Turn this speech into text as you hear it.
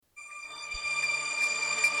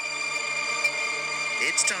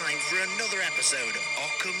It's time for another episode of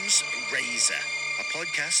Occam's Razor, a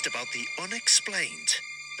podcast about the unexplained.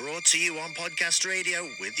 Brought to you on Podcast Radio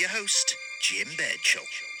with your host, Jim Bedchell.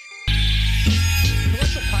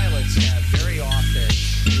 Commercial pilots have very often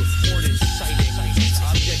reported sighting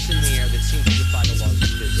objects in the air that seem to defy the laws of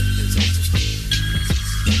physics.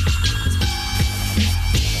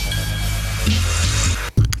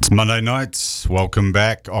 Monday night, welcome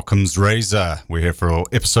back, Occam's Razor. We're here for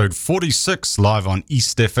episode 46, live on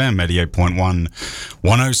East FM 88.1,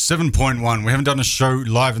 107.1. We haven't done a show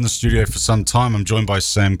live in the studio for some time. I'm joined by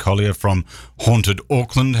Sam Collier from Haunted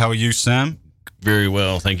Auckland. How are you, Sam? Very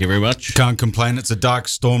well, thank you very much. Can't complain. It's a dark,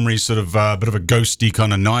 stormy, sort of bit of a ghosty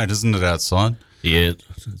kind of night, isn't it, outside? Yeah,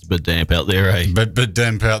 it's a bit damp out there, eh? Bit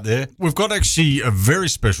damp out there. We've got actually a very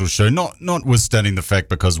special show, notwithstanding the fact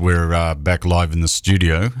because we're back live in the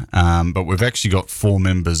studio, but we've actually got four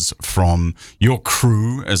members from your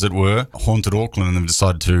crew, as it were, Haunted Auckland, and they've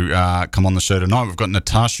decided to come on the show tonight. We've got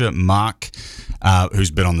Natasha, Mark, who's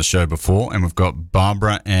been on the show before, and we've got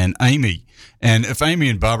Barbara and Amy. And if Amy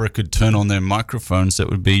and Barbara could turn on their microphones, that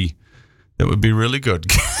would be really good.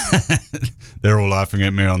 They're all laughing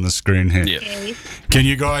at me on the screen here. Yeah. Can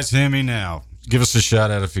you guys hear me now? Give us a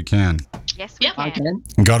shout out if you can. Yes, we can.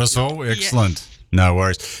 Got us all? Excellent. Yes. No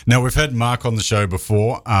worries. Now, we've had Mark on the show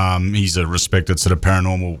before. He's a respected sort of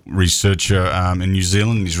paranormal researcher in New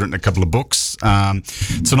Zealand. He's written a couple of books.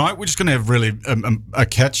 Tonight, we're just going to have really a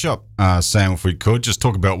catch-up, Sam, if we could. Just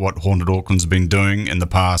talk about what Haunted Auckland's been doing in the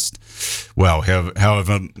past, well,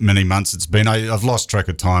 however many months it's been. I've lost track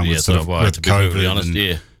of time with COVID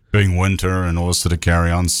and being winter and all this sort of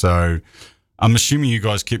carry on. So I'm assuming you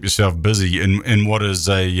guys keep yourself busy in what is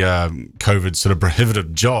a COVID sort of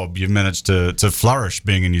prohibitive job. You've managed to flourish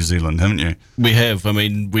being in New Zealand, haven't you? We have. I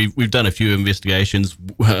mean, we've done a few investigations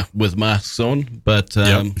with masks on, but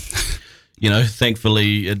you know,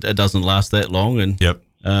 thankfully it doesn't last that long,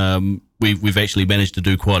 and we've actually managed to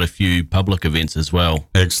do quite a few public events as well.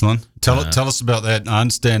 Excellent. Tell us about that. I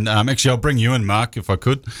understand. Actually, I'll bring you in, Mark, if I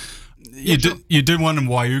could. You did one in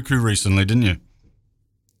Waiuku recently, didn't you?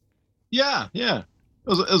 Yeah. It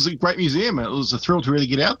was a great museum. It was a thrill to really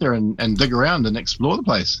get out there and dig around and explore the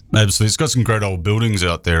place. Absolutely. It's got some great old buildings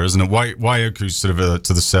out there, isn't it? Waiuku's sort of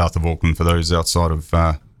to the south of Auckland for those outside of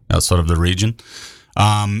the region.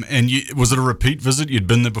 And was it a repeat visit? You'd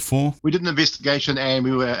been there before? We did an investigation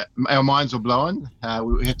and our minds were blown,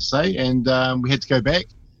 we have to say, and we had to go back.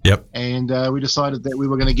 Yep. And we decided that we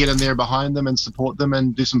were going to get in there behind them and support them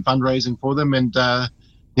and do some fundraising for them. And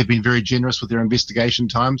they've been very generous with their investigation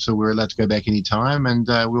time, so we're allowed to go back any time, and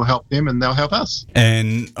we'll help them and they'll help us.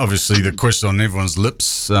 And obviously the question on everyone's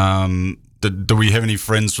lips, do we have any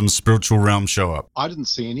friends from the spiritual realm show up? I didn't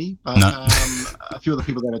see any, but no. A few of the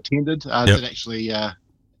people that attended did actually have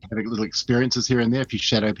little experiences here and there, a few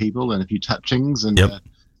shadow people and a few touchings and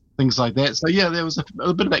things like that. So, yeah, there was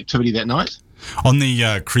a bit of activity that night. On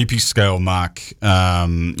the creepy scale, Mark,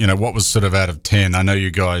 what was sort of out of 10? I know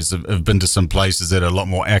you guys have been to some places that are a lot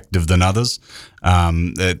more active than others.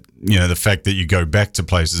 The fact that you go back to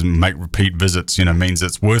places and make repeat visits, means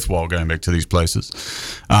it's worthwhile going back to these places.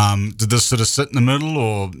 Did this sort of sit in the middle,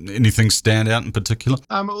 or anything stand out in particular?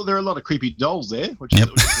 Well, there are a lot of creepy dolls there, which is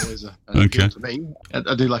always an appeal to me.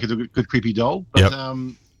 I do like a good creepy doll,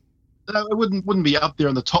 but it wouldn't be up there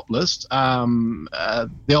on the top list. The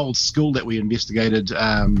old school that we investigated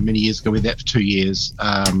many years ago, we did that for 2 years.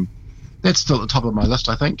 That's still at the top of my list,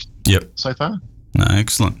 I think. Yep. So far. No,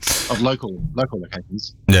 excellent. Of local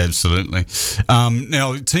locations. Yeah, absolutely.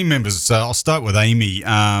 Now, team members. I'll start with Amy.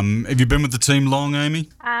 Have you been with the team long, Amy?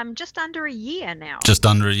 Just under a year now. Just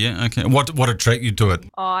under a year. Okay. What attracted you to it?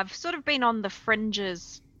 Oh, I've sort of been on the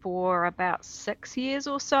fringes for about 6 years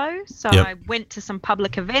or so. So I went to some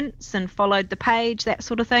public events and followed the page, that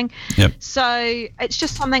sort of thing. Yep. So it's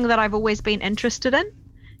just something that I've always been interested in.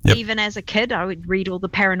 Yep. Even as a kid, I would read all the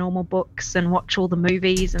paranormal books and watch all the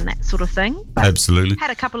movies and that sort of thing. But absolutely. Had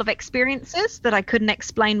a couple of experiences that I couldn't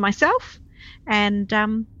explain myself. And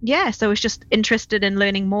so I was just interested in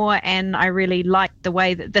learning more, and I really liked the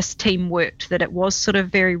way that this team worked, that it was sort of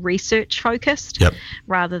very research focused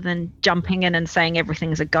rather than jumping in and saying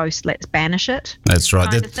everything's a ghost, let's banish it. That's right.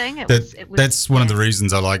 Kind of thing. That's one of the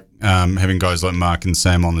reasons I like having guys like Mark and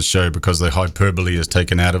Sam on the show, because the hyperbole is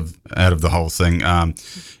taken out of the whole thing.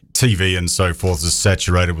 TV and so forth is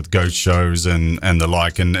saturated with ghost shows and the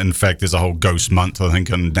like, and in fact there's a whole ghost month, I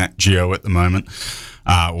think, on Nat Geo at the moment.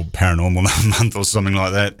 Or paranormal month or something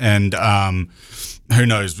like that. And who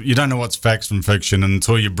knows? You don't know what's facts from fiction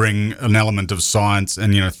until you bring an element of science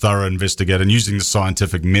and, thorough investigate. And using the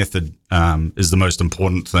scientific method is the most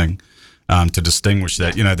important thing. to distinguish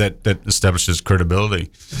that. That establishes credibility.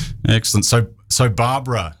 Excellent. So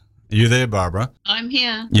Barbara, are you there, Barbara? I'm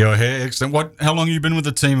here. You're here. Excellent. How long have you been with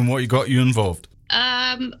the team, and what got you involved?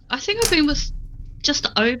 I think I've been with just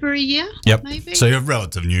over a year. Yep. Maybe. So you're a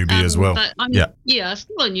relative newbie as well. But I'm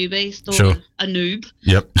still a newbie, still Sure. a noob.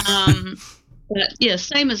 Yep. But yeah,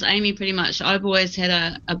 same as Amy, pretty much. I've always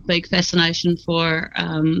had a big fascination for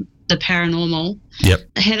the paranormal. Yep.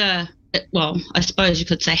 I had I suppose you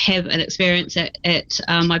could say have an experience at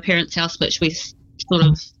my parents' house, which we sort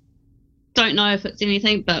of don't know if it's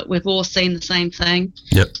anything, but we've all seen the same thing.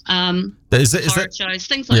 Yep. Is horror that shows,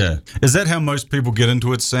 things like that. Is that how most people get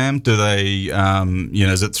into it, Sam? Do they,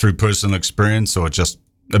 is it through personal experience or just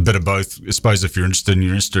a bit of both? I suppose if you're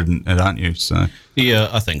interested in it, aren't you? So Yeah,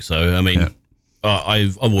 I think so. I mean,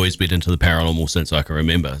 I've always been into the paranormal since I can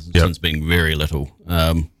remember, since being very little.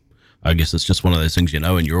 I guess it's just one of those things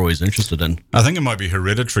and you're always interested in. I think it might be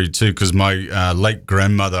hereditary too, because my late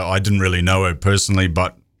grandmother, I didn't really know her personally,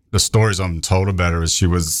 but the stories I'm told about her is she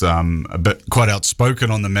was a bit quite outspoken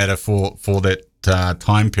on the matter for that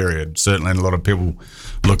time period. Certainly, and a lot of people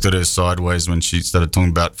looked at her sideways when she started talking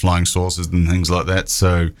about flying saucers and things like that.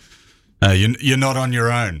 So you're not on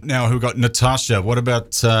your own. Now, who got Natasha? What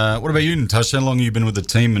about you, Natasha? How long have you been with the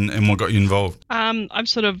team, and what got you involved? I'm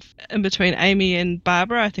sort of in between Amy and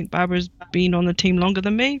Barbara. I think Barbara's been on the team longer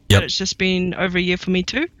than me, but it's just been over a year for me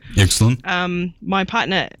too. Excellent. My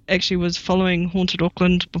partner actually was following Haunted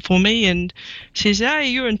Auckland before me, and she said, "Hey,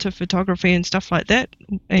 you're into photography and stuff like that,"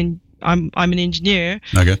 and I'm an engineer.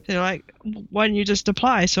 Okay. They're like, "Why don't you just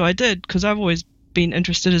apply?" So I did, because I've always been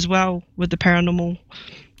interested as well with the paranormal.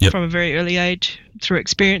 From a very early age, through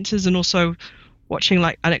experiences and also watching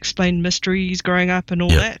like unexplained mysteries growing up and all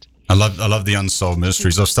that. I love the Unsolved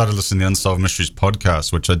Mysteries. I've started listening to the Unsolved Mysteries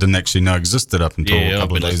podcast, which I didn't actually know existed up until a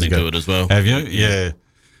couple of days ago. To it as well. Have you? Yeah.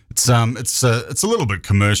 It's a little bit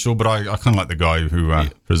commercial, but I kind of like the guy who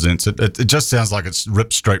presents it. It just sounds like it's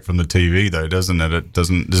ripped straight from the TV, though, doesn't it? It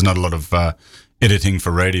doesn't. There's not a lot of editing for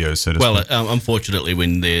radio, so to speak. Unfortunately,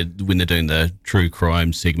 when they're doing the true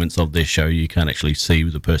crime segments of their show, you can't actually see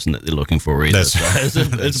the person that they're looking for either. It's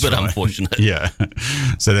a bit unfortunate. Yeah,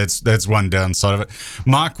 so that's one downside of it.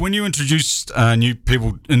 Mark, when you introduce new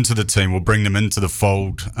people into the team or bring them into the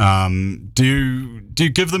fold, do you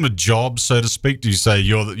give them a job, so to speak? Do you say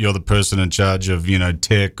you're the person in charge of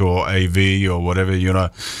tech or AV or whatever,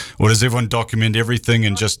 or does everyone document everything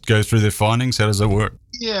and just go through their findings? How does that work?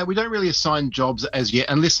 Yeah, we don't really assign jobs as yet,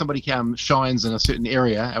 unless somebody shines in a certain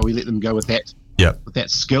area, and we let them go with that. With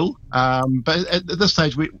that skill. But at this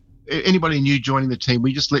stage, anybody new joining the team,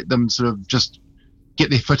 we just let them sort of just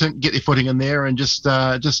get their footing in there, and just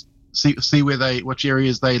see which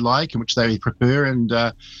areas they like and which they prefer. And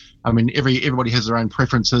everybody has their own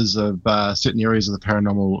preferences of certain areas of the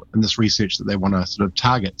paranormal in this research that they want to sort of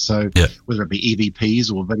target. So whether it be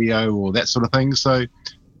EVPs or video or that sort of thing. So.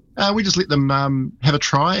 We just let them have a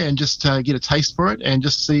try and just get a taste for it and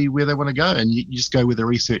just see where they want to go. And you just go where the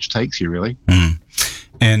research takes you, really.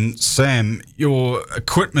 And Sam, your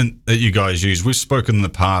equipment that you guys use, we've spoken in the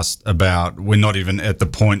past about we're not even at the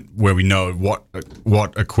point where we know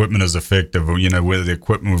what equipment is effective, or whether the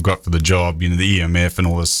equipment we've got for the job, the EMF and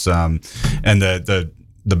all this, and the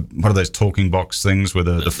what are those talking box things with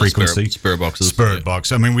the frequency? Spirit boxes. Spirit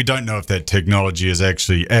box. I mean, we don't know if that technology is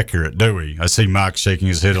actually accurate, do we? I see Mark shaking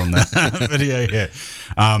his head on that video here.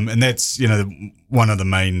 And that's, one of the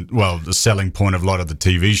main, the selling point of a lot of the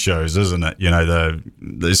TV shows, isn't it?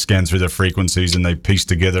 They scan through the frequencies and they piece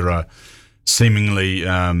together a seemingly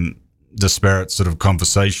disparate sort of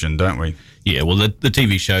conversation, don't we? Yeah, well, the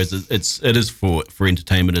TV shows, it is for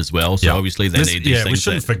entertainment as well. So obviously they need these things. Yeah, we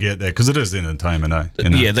shouldn't forget that, because it is entertainment, eh?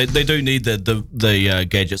 Yeah, they do need the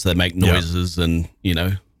gadgets that make noises and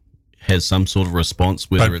has some sort of response,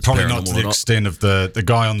 whether but it's probably paranormal not to the or not. extent of the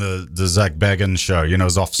guy on the Zach Baggins show.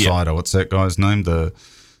 Is Offside, or what's that guy's name?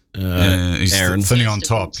 He's Aaron. thinning on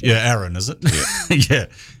top. Yeah, Aaron, is it? Yeah.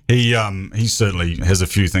 He certainly has a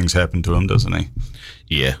few things happen to him, doesn't he?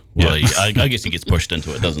 Yeah. Well, I guess he gets pushed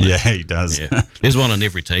into it, doesn't he? Yeah, he does. Yeah. There's one on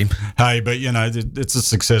every team. Hey, but it's a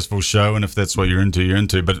successful show, and if that's what you're into, you're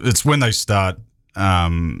into. But it's when they start.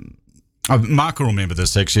 Mark will remember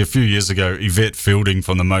this actually. A few years ago, Yvette Fielding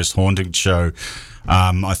from the Most Haunted show.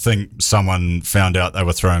 I think someone found out they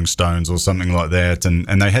were throwing stones or something like that,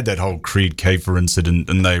 and they had that whole Creed Kafer incident,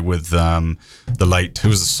 and they with the late, who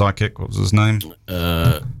was the psychic? What was his name?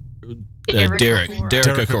 Derek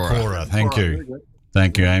Acorah.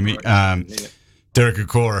 Thank you, Amy. Derek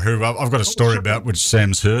Acorah, who I've got a story about, which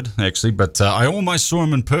Sam's heard, actually. But I almost saw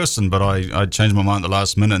him in person, but I changed my mind at the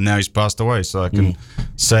last minute, and now he's passed away. So I can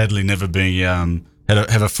sadly never have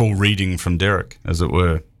have a full reading from Derek, as it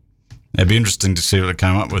were. It'd be interesting to see what they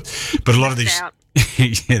came up with. But a lot of these...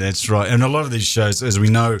 Yeah, that's right. And a lot of these shows, as we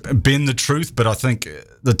know, bend the truth, but I think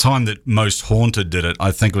the time that Most Haunted did it,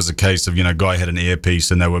 I think was a case of, guy had an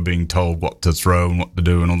earpiece and they were being told what to throw and what to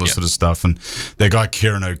do and all this sort of stuff. And that guy,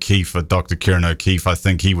 Kieran O'Keefe, Dr. Kieran O'Keefe, I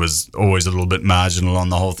think he was always a little bit marginal on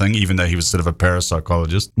the whole thing, even though he was sort of a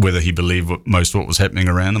parapsychologist. Whether he believed what was happening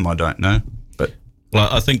around him, I don't know. But well,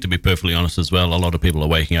 I think, to be perfectly honest as well, a lot of people are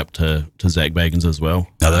waking up to Zach Bagans as well.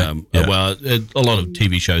 Are they? Well, a lot of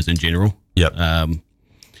TV shows in general. Yep.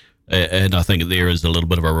 And I think there is a little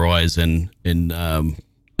bit of a rise in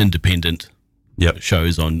independent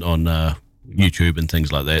shows on YouTube and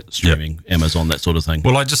things like that, streaming, Amazon, that sort of thing.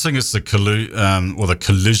 Well, I just think it's the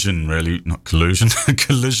collision, really, not collusion,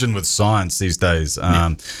 collision with science these days.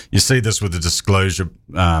 You see this with the disclosure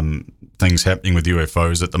things happening with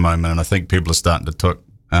UFOs at the moment, and I think people are starting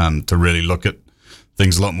to really look at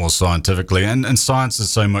things a lot more scientifically. And science is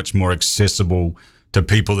so much more accessible to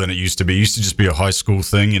people than it used to be. It used to just be a high school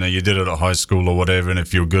thing. You did it at high school or whatever, and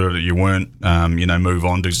if you were good at it, you weren't. Move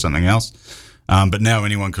on, do something else. But now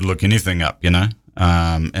anyone could look anything up,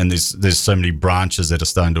 and there's so many branches that are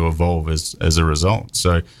starting to evolve as a result.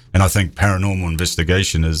 So, and I think paranormal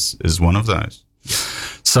investigation is one of those.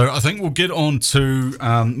 So I think we'll get on to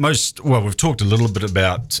we've talked a little bit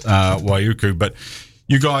about Waiuku, but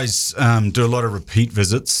you guys do a lot of repeat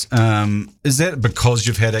visits. Is that because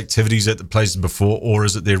you've had activities at the places before, or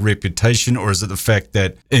is it their reputation, or is it the fact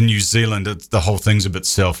that in New Zealand the whole thing's a bit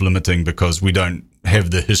self-limiting because we don't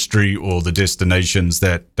have the history or the destinations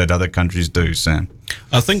that other countries do, Sam?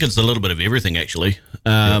 I think it's a little bit of everything, actually.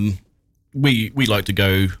 We like to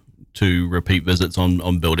go to repeat visits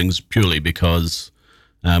on buildings purely because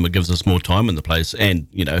it gives us more time in the place, and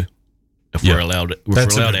if we're allowed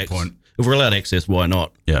If we're allowed access, why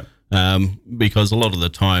not? Yeah. Because a lot of the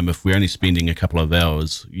time, if we're only spending a couple of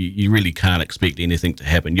hours, you really can't expect anything to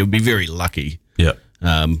happen. You'll be very lucky. Yeah.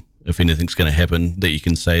 If anything's going to happen that you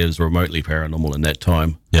can say is remotely paranormal in that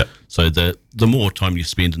time. Yeah. So the more time you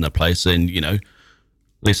spend in a place, and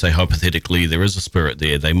let's say hypothetically there is a spirit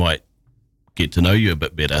there, they might get to know you a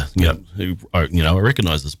bit better. I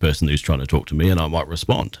recognize this person who's trying to talk to me, and I might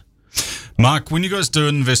respond. Mark, when you guys do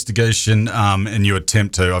an investigation and you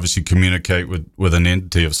attempt to obviously communicate with an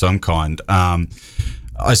entity of some kind,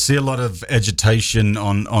 I see a lot of agitation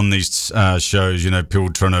on these shows, people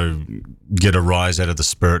trying to get a rise out of the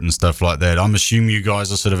spirit and stuff like that. I'm assuming you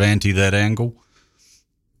guys are sort of anti that angle?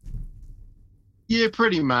 Yeah,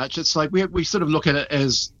 pretty much. It's like we sort of look at it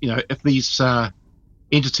as, if these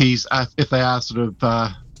entities, if they are sort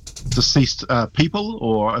of deceased people,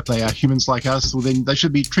 or if they are humans like us, well, then they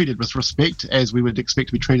should be treated with respect as we would expect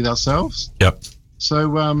to be treated ourselves. Yep.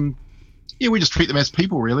 So, we just treat them as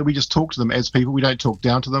people, really. We just talk to them as people. We don't talk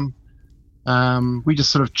down to them. We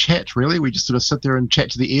just sort of chat, really. We just sort of sit there and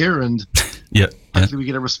chat to the ear, and hopefully we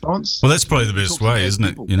get a response. Well, that's probably the best way, isn't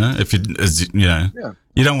it? If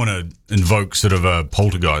you don't want to invoke sort of a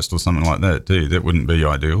poltergeist or something like that, do you? That wouldn't be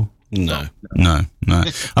ideal. No.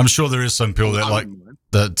 I'm sure there is some people that like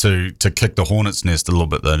that to kick the hornet's nest a little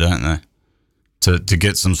bit, though, don't they? To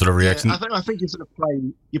get some sort of reaction. Yeah, I think you sort of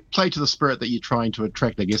play to the spirit that you're trying to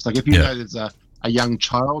attract, I guess. Like if you know there's a young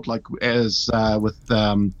child, like as with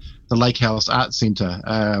the Lake House Art Centre,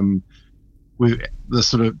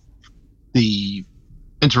 the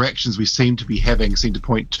interactions we seem to be having seem to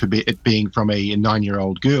point to it being from a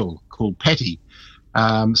 9-year-old girl called Patty.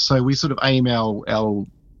 So we sort of aim our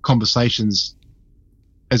conversations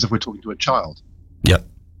as if we're talking to a child. Yep.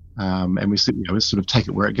 And we sort of take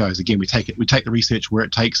it where it goes. Again, we take the research where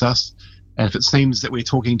it takes us, and if it seems that we're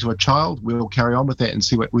talking to a child, we'll carry on with that and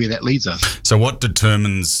see where that leads us. So what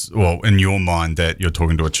determines, in your mind, that you're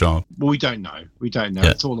talking to a child? Well, we don't know.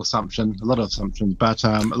 Yeah. It's all assumption, a lot of assumptions. But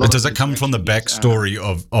does it come from the backstory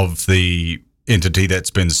of the entity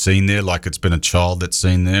that's been seen there, like it's been a child that's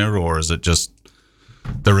seen there, or is it just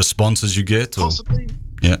the responses you get? Possibly.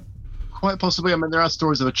 Yeah. Quite possibly. I mean, there are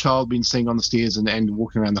stories of a child being seen on the stairs and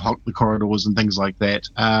walking around the corridors and things like that.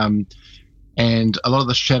 And a lot of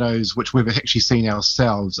the shadows, which we've actually seen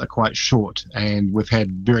ourselves, are quite short. And we've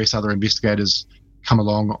had various other investigators come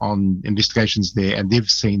along on investigations there, and they've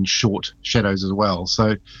seen short shadows as well.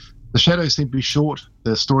 So the shadows seem to be short.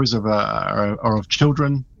 The stories are of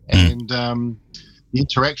children, and the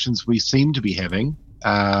interactions we seem to be having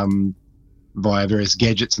via various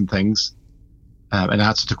gadgets and things, and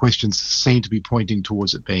answer to questions seem to be pointing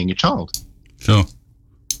towards it being a child. Sure.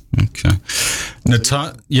 Okay.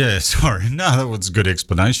 Sorry. No, that was a good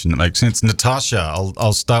explanation. That makes sense. Natasha,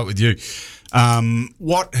 I'll start with you.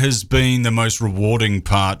 What has been the most rewarding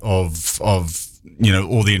part of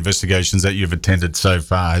all the investigations that you've attended so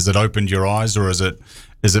far? Has it opened your eyes, or is it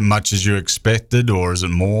much as you expected, or is it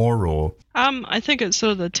more? Or I think it's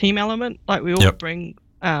sort of the team element. Like we all bring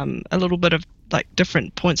a little bit of like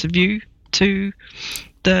different points of view to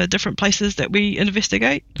the different places that we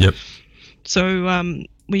investigate. Yep. So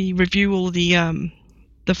we review all the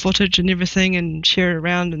footage and everything and share it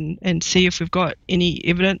around and see if we've got any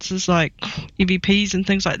evidences like EVPs and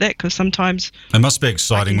things like that, because sometimes it must be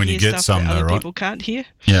exciting when you get some, though, right? People can't hear.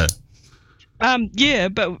 Yeah. Yeah,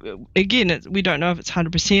 but again, we don't know if it's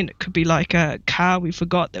 100%. It could be like a car we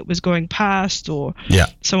forgot that was going past, or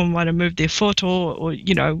someone might have moved their foot, or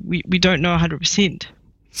we don't know 100%.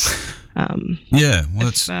 Yeah,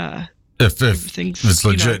 well, if it's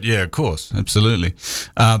legit, yeah, of course, absolutely.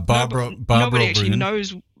 Barbara nobody actually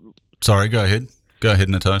knows. Sorry, go ahead,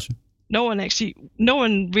 Natasha. No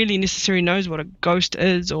one really necessarily knows what a ghost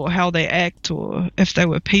is, or how they act, or if they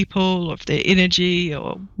were people, or if they're energy,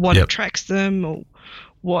 or what attracts them, or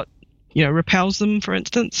what repels them, for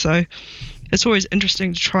instance. So it's always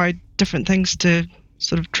interesting to try different things to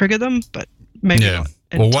sort of trigger them, but maybe not.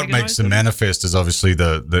 Well, what makes them manifest is obviously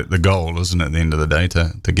the goal, isn't it? At the end of the day,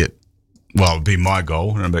 to get. Well, it'd be my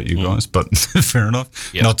goal. I don't know about you guys, but fair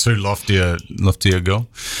enough. Yep. Not too loftier goal.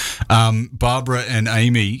 Barbara and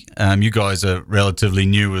Amy, you guys are relatively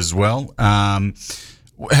new as well.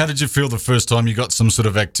 How did you feel the first time you got some sort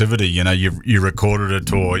of activity? You recorded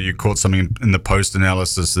it, or you caught something in the post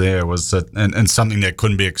analysis there. Was it and something that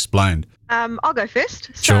couldn't be explained? I'll go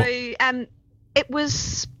first. Sure. So, it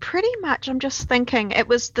was pretty much. I'm just thinking. It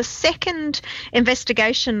was the second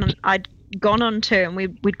investigation I'd gone on to, and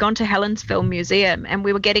we'd gone to Helensville Museum, and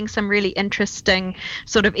we were getting some really interesting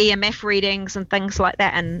sort of EMF readings and things like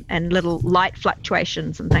that, and little light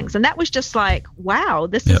fluctuations and things. And that was just like, wow,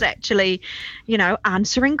 this is actually,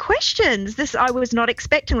 answering questions. I was not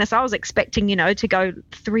expecting this. I was expecting, to go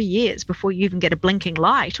 3 years before you even get a blinking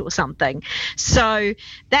light or something. So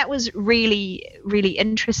that was really, really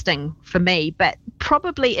interesting for me. But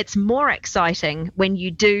probably it's more exciting when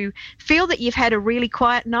you do feel that you've had a really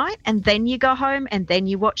quiet night, and then you go home, and then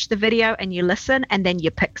you watch the video and you listen, and then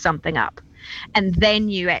you pick something up, and then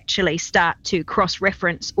you actually start to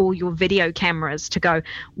cross-reference all your video cameras to go,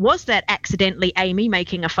 was that accidentally Amy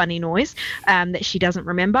making a funny noise that she doesn't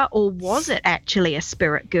remember, or was it actually a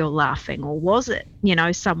spirit girl laughing, or was it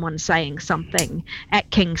someone saying something at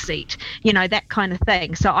King's Seat, that kind of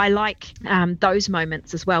thing. So I like those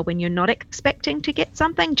moments as well, when you're not expecting to get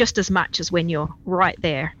something, just as much as when you're right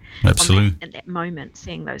there. Absolutely. In that moment,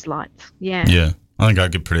 seeing those lights. Yeah. I think I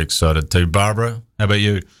get pretty excited too. Barbara, how about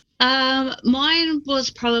you? Mine was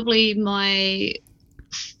probably my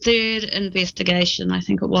third investigation, I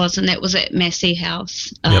think it was, and that was at Massey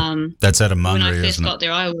House. That's at a Mangere, when I first isn't it? got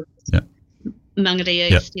there, I was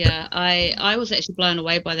Mangere East. I was actually blown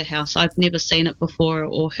away by the house. I've never seen it before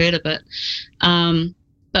or heard of it,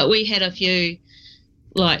 but we had a few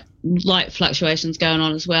light fluctuations going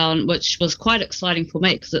on as well, and which was quite exciting for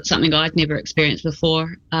me because it's something I'd never experienced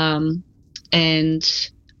before.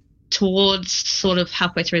 And towards sort of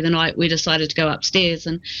halfway through the night, we decided to go upstairs,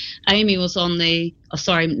 and Natasha was on the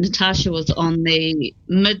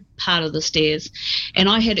mid part of the stairs, and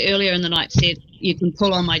I had earlier in the night said you can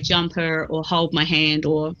pull on my jumper or hold my hand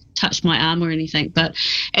or touch my arm or anything, but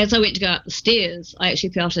as I went to go up the stairs, I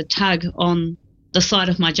actually felt a tug on the side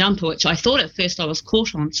of my jumper, which I thought at first I was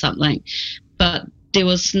caught on something, but there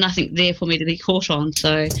was nothing there for me to be caught on.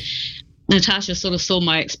 So Natasha sort of saw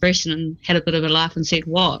my expression and had a bit of a laugh and said,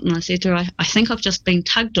 what? And I said to her, I think I've just been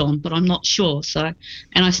tugged on, but I'm not sure. So,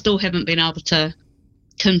 and I still haven't been able to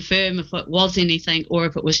confirm if it was anything or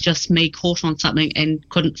if it was just me caught on something and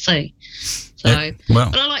couldn't see. So,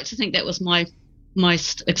 but I like to think that was my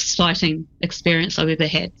most exciting experience I've ever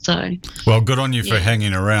had. So, well, good on you for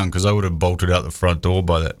hanging around, because I would have bolted out the front door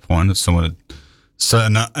by that point if someone had. So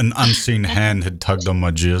an unseen hand had tugged on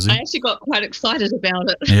my jersey. I actually got quite excited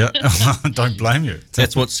about it. Yeah, don't blame you.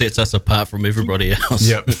 That's what sets us apart from everybody else.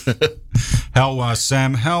 Yep.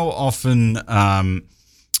 Sam, how often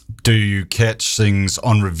do you catch things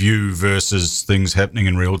on review versus things happening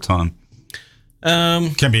in real time?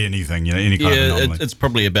 Can be anything, any kind of anomaly. It's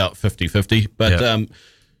probably about 50-50. But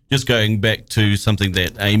just going back to something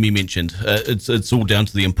that Amy mentioned, it's all down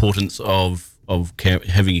to the importance of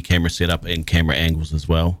having your camera set up and camera angles as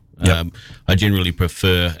well. I generally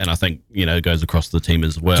prefer, and I think it goes across the team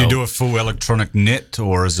as well. Do you do a full electronic net,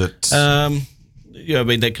 or is it?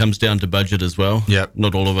 That comes down to budget as well. Yep.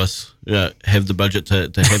 Not all of us have the budget to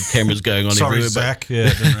have cameras going on Sorry, everywhere. Zach.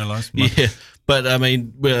 I didn't realise. But I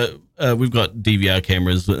mean, we've got DVR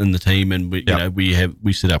cameras in the team, and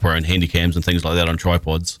we set up our own handy cams and things like that on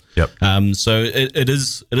tripods. Yep. So it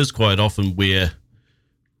is quite often where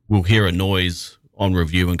we'll hear a noise on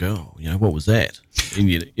review and go, oh, what was that?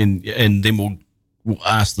 And then we'll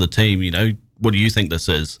ask the team, what do you think this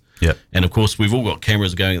is? Yeah. And of course, we've all got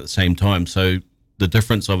cameras going at the same time, so the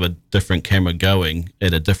difference of a different camera going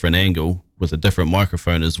at a different angle with a different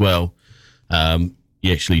microphone as well,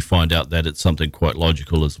 you actually find out that it's something quite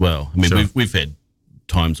logical as well. I mean, Sure. we've had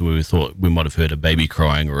times where we thought we might have heard a baby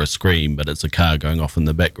crying or a scream, but it's a car going off in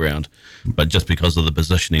the background. But just because of the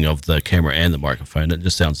positioning of the camera and the microphone, it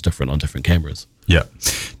just sounds different on different cameras. Yeah.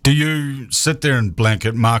 Do you sit there and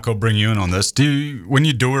blanket? Mark, I'll bring you in on this. When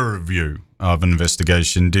you do a review of an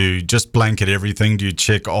investigation, do you just blanket everything? Do you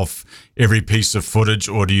check off every piece of footage,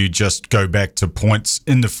 or do you just go back to points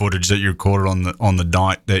in the footage that you recorded on the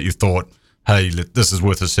night that you thought, hey, this is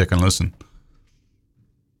worth a second listen?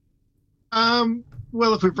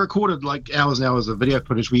 Well, if we've recorded like hours and hours of video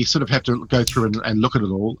footage, we sort of have to go through and look at it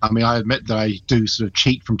all. I mean, I admit that I do sort of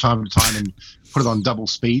cheat from time to time and put it on double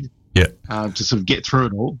speed. Yeah. To sort of get through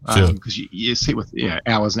it all, because you sit with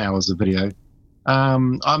hours and hours of video.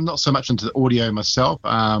 I'm not so much into the audio myself.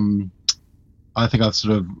 I think I've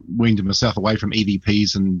sort of weaned myself away from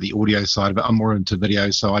EVPs and the audio side of it. I'm more into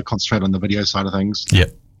video, so I concentrate on the video side of things. Yeah.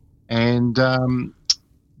 And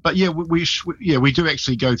but yeah, we do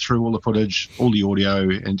actually go through all the footage, all the audio,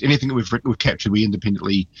 and anything that we've captured. We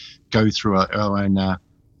independently go through our own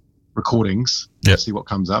recordings to see what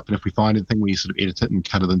comes up, and if we find anything, we sort of edit it and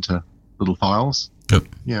cut it into little files. Yep.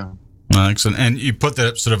 Yeah. Excellent. And you put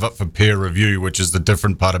that sort of up for peer review, which is the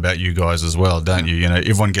different part about you guys as well, don't you?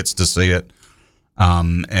 Everyone gets to see it,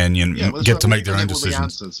 and get to make their own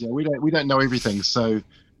decisions. We don't know everything, so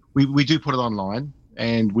we do put it online,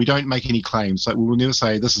 and we don't make any claims. So we will never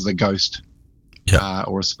say this is a ghost,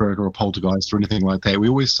 or a spirit, or a poltergeist, or anything like that. We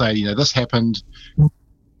always say, this happened.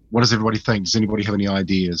 What does everybody think? Does anybody have any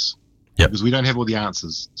ideas? Yeah, because we don't have all the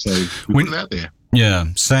answers, so we put it out there. Yeah,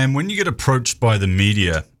 Sam, when you get approached by the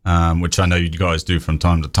media, which I know you guys do from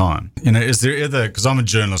time to time, is there either, because I'm a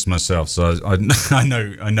journalist myself, so I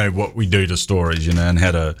know what we do to stories, and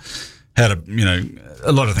how to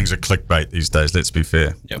a lot of things are clickbait these days. Let's be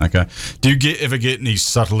fair. Yep. Okay. Do you ever get any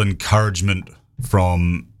subtle encouragement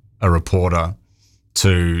from a reporter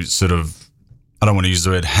to sort of, I don't want to use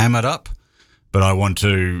the word ham it up, but I want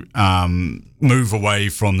to move away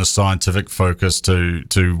from the scientific focus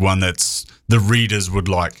to one that's the readers would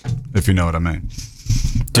like, if you know what I mean?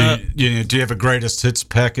 Do you have a greatest hits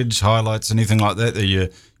package, highlights, anything like that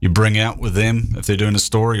you bring out with them if they're doing a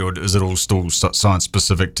story, or is it all still science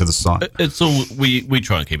specific to the site? It's all we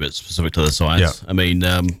try and keep it specific to the science. Yeah. I mean,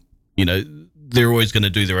 they're always going to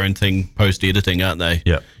do their own thing post editing, aren't they?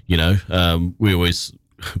 Yeah. We always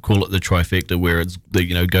call it the trifecta, where it's the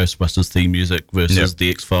Ghostbusters theme music versus the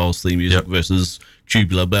X-Files theme music versus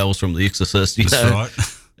Tubular Bells from The Exorcist. That's right.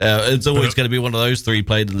 It's always going to be one of those three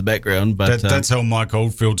played in the background. But that's how Mike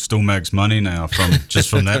Oldfield still makes money now, from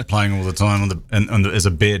that playing all the time as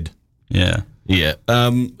a bed. Yeah. Yeah.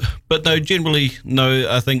 But no, generally, no.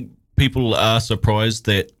 I think people are surprised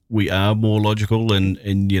that we are more logical and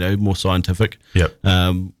more scientific. Yep.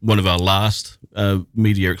 One of our last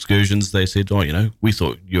media excursions, they said, we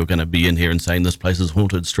thought you were going to be in here and saying this place is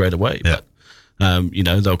haunted straight away. Yeah. But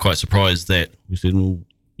they were quite surprised that we said, well,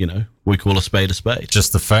 we call a spade a spade.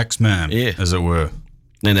 Just the facts, man. Yeah. As it were.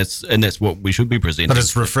 And that's what we should be presenting. But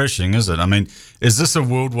it's refreshing, is it? I mean, is this a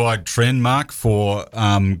worldwide trend, Mark, for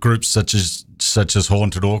groups such as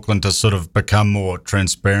Haunted Auckland to sort of become more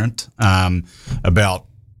transparent about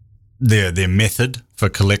their method for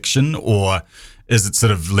collection, or is it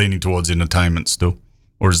sort of leaning towards entertainment still,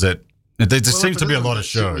 or is that there seems to be a lot of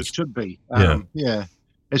shows? It should be. Yeah.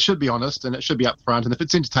 It should be honest, and it should be upfront. And if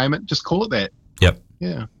it's entertainment, just call it that. Yep.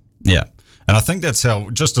 Yeah. Yeah. And I think that's how,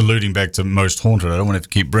 just alluding back to Most Haunted, I don't want to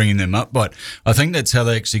keep bringing them up, but I think that's how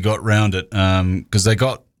they actually got round it, because they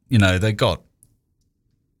got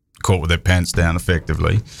caught with their pants down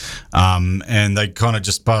effectively, and they kind of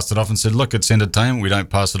just passed it off and said, look, it's entertainment. We don't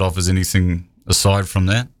pass it off as anything aside from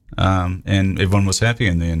that, and everyone was happy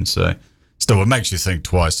in the end. So still, it makes you think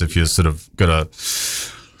twice if you sort of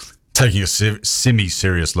taking a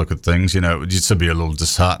semi-serious look at things. You'd still be a little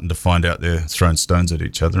disheartened to find out they're throwing stones at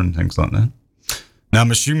each other and things like that. Now, I'm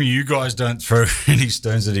assuming you guys don't throw any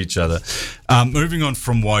stones at each other. Moving on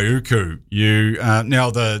from Waiuku, now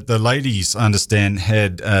the ladies, I understand,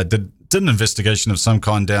 did an investigation of some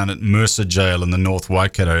kind down at Mercer Jail in the North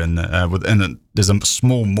Waikato, and there's a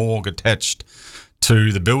small morgue attached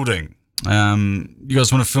to the building. You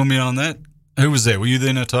guys want to fill me in on that? Who was there? Were you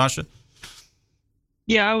there, Natasha?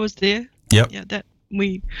 Yeah, I was there. Yep. Yeah, that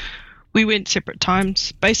we went separate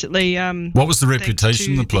times. Basically, what was the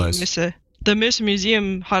reputation of the place? The Mercer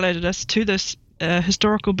Museum highlighted us to this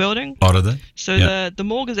historical building. Oh, did they? So the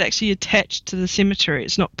morgue is actually attached to the cemetery.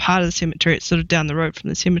 It's not part of the cemetery. It's sort of down the road from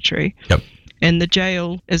the cemetery. Yep. And the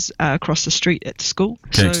jail is across the street at the school.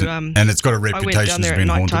 Okay, so, and it's got a reputation as being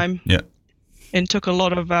haunted. Yeah. And took a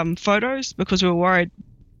lot of photos because we were worried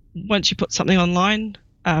once you put something online,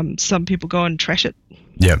 some people go and trash it.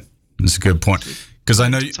 Yeah, that's a good point. Because I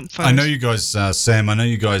know you guys, Sam. I know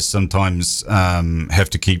you guys sometimes have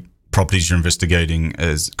to keep properties you're investigating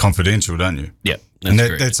as confidential, don't you? Yeah,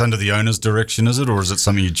 that's under the owner's direction, is it, or is it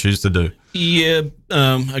something you choose to do? Yeah,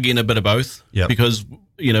 again, a bit of both. Yeah, because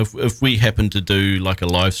if we happen to do like a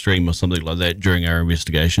live stream or something like that during our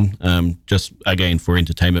investigation, just again for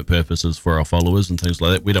entertainment purposes for our followers and things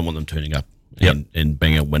like that, we don't want them turning up and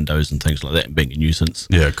banging out windows and things like that and being a nuisance.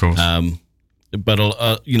 Yeah, of course.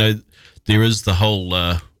 But there is the whole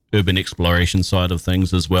urban exploration side of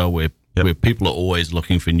things as well, where people are always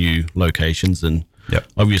looking for new locations, and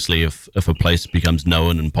obviously, if a place becomes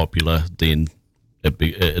known and popular, then it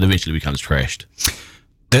eventually becomes trashed.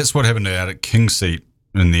 That's what happened out at King Seat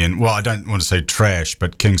in the end. Well, I don't want to say trash,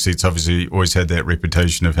 but King Seat's obviously always had that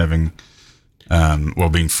reputation of having,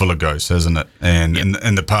 being full of ghosts, hasn't it? And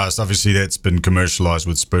in the past, obviously, that's been commercialised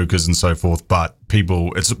with spookers and so forth. But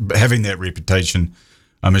it's having that reputation.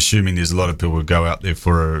 I'm assuming there's a lot of people who go out there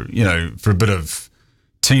for a bit of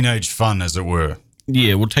teenage fun, as it were.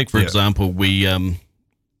 Yeah, well, take for example, we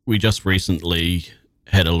just recently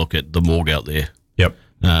had a look at the morgue out there. Yep.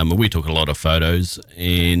 We took a lot of photos,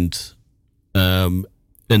 and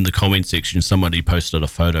in the comment section, somebody posted a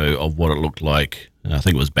photo of what it looked like. I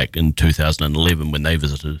think it was back in 2011 when they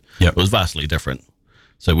visited. Yep. It was vastly different.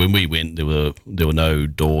 So when we went, there were no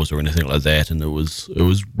doors or anything like that, and it was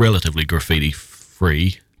relatively graffiti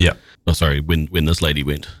free. Yeah. Oh, sorry. When this lady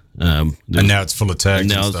went, and now it's full of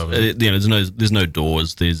tags and stuff. There's no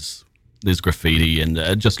doors. There's graffiti, and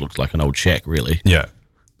it just looks like an old shack, really. Yeah.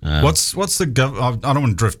 What's the I don't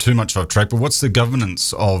want to drift too much off track, but what's the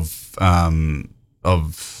governance of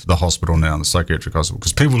the hospital now, the psychiatric hospital?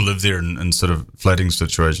 Because people live there in sort of flatting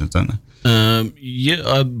situations, don't they?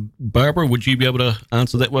 Barbara, would you be able to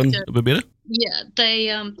answer that one a bit better? Yeah,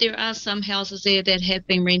 there are some houses there that have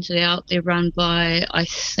been rented out. They're run by, I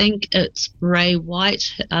think it's Ray White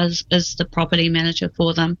as the property manager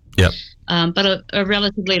for them. Yep. But a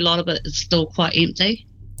relatively lot of it is still quite empty.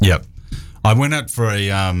 Yep. I went out for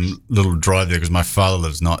a little drive there because my father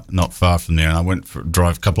lives not far from there, and I went for a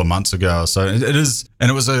drive a couple of months ago. So it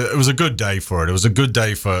was a good day for it. It was a good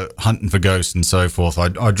day for hunting for ghosts and so forth.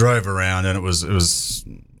 I drove around, and it was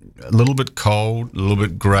a little bit cold, a little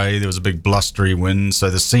bit grey. There was a big blustery wind, so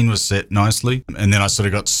the scene was set nicely. And then I sort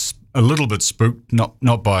of got a little bit spooked,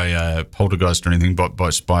 not by a poltergeist or anything, but by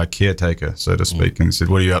a caretaker, so to speak. And he said,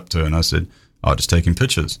 "What are you up to?" And I said, "Oh, just taking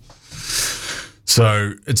pictures."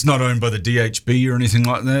 So it's not owned by the DHB or anything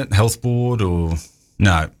like that, Health Board, or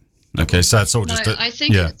no? Okay, so it's all just. I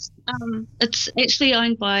think it's actually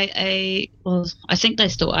owned by I think they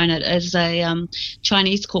still own it as a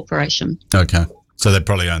Chinese corporation. Okay, so they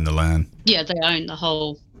probably own the land. Yeah, they own the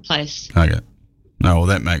whole place. Okay. No, well,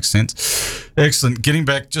 that makes sense. Excellent. Getting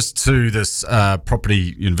back just to this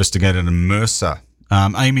property you investigated in Mercer.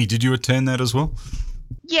 Amy, did you attend that as well?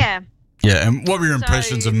 Yeah. Yeah, and what were your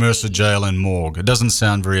impressions of Mercer Jail and Morgue? It doesn't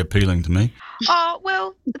sound very appealing to me. Oh,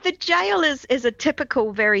 well, the jail is a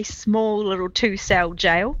typical, very small little 2-cell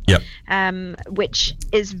jail. Yep. Which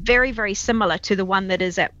is very, very similar to the one that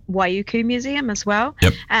is at Waiuku Museum as well.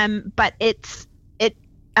 Yep. But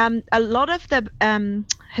a lot of the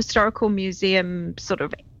historical museum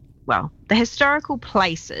the historical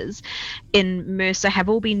places in Mercer have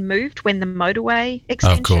all been moved when the motorway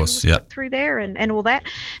extension was put through there and all that.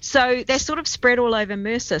 So they're sort of spread all over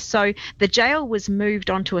Mercer. So the jail was moved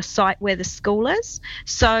onto a site where the school is.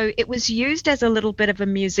 So it was used as a little bit of a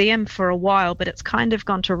museum for a while, but it's kind of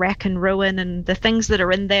gone to rack and ruin, and the things that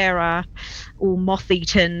are in there are all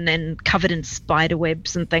moth-eaten and covered in spider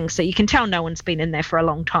webs and things. So you can tell no one's been in there for a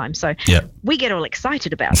long time. So we get all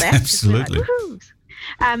excited about that. Absolutely. Like, woohoo!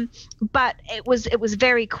 But it was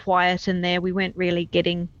very quiet in there. We weren't really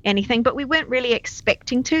getting anything, but we weren't really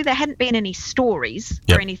expecting to. There hadn't been any stories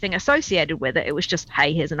or anything associated with it. It was just,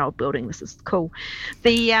 hey, here's an old building. This is cool.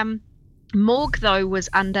 The morgue, though, was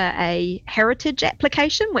under a heritage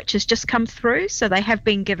application, which has just come through. So they have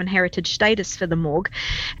been given heritage status for the morgue.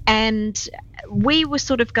 And we were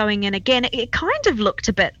sort of going in again. It kind of looked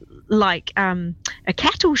a bit like a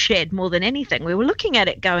cattle shed more than anything. We were looking at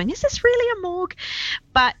it going, is this really a morgue?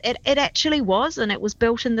 But it actually was, and it was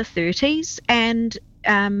built in the 30s. And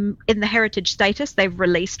in the heritage status, they've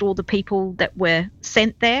released all the people that were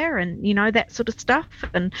sent there and, that sort of stuff.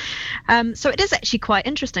 And so it is actually quite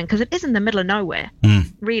interesting because it is in the middle of nowhere,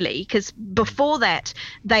 really, because before that,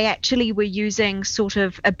 they actually were using sort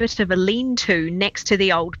of a bit of a lean-to next to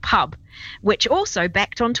the old pub, which also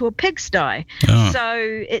backed onto a pigsty. So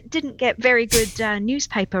it didn't get very good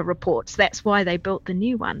newspaper reports. That's why they built the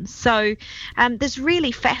new one. So there's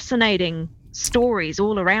really fascinating stories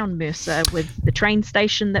all around Mercer, with the train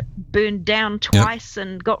station that burned down twice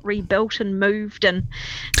and got rebuilt and moved, and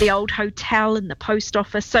the old hotel and the post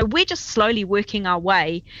office. So we're just slowly working our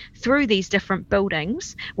way through these different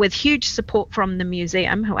buildings with huge support from the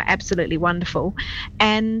museum, who are absolutely wonderful,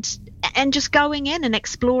 and just going in and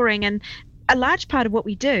exploring. And a large part of what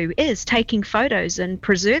we do is taking photos and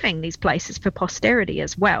preserving these places for posterity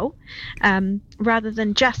as well, rather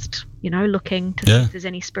than just looking to see if there's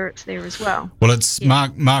any spirits there as well. Well, it's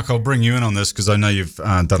Mark, I'll bring you in on this because I know you've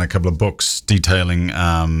done a couple of books detailing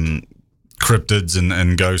cryptids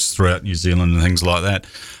and ghosts throughout New Zealand and things like that.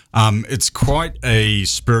 It's quite a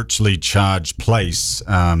spiritually charged place,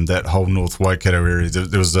 that whole North Waikato area.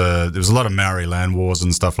 There was a lot of Maori land wars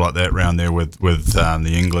and stuff like that around there with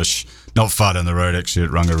the English, not far down the road actually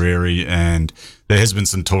at Rangariri, and there has been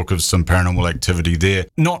some talk of some paranormal activity there.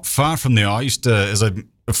 Not far from there, I used to, as I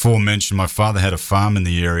before mentioned, my father had a farm in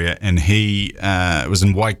the area, and he was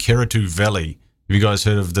in Waikaretu Valley. Have you guys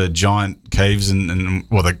heard of the giant caves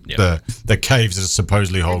the caves that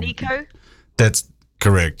supposedly hold? Nico? That's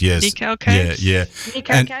correct. Yes. Nico Caves. Yeah.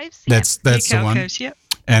 Nico and Caves. That's Nico the one. Caves, yep.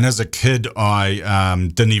 And as a kid, I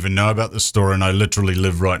didn't even know about the store, and I literally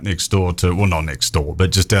lived right next door to, well, not next door,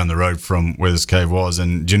 but just down the road from where this cave was.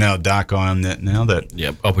 And do you know how dark I am now?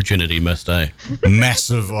 Opportunity missed,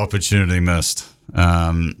 Massive opportunity missed.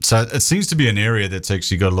 So it seems to be an area that's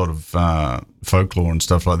actually got a lot of folklore and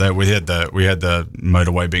stuff like that. We had the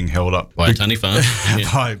motorway being held up by a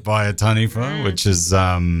taniwha, by a taniwha,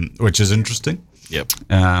 which is interesting. Yep.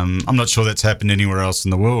 I'm not sure that's happened anywhere else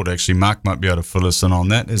in the world. Actually, Mark might be able to fill us in on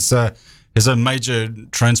that. Has a major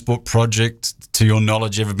transport project, to your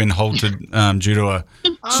knowledge, ever been halted due to a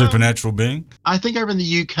supernatural being? I think over in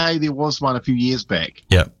the UK there was one a few years back.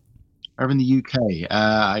 Yeah. Over in the UK,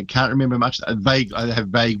 I can't remember much. I have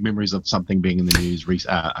vague memories of something being in the news within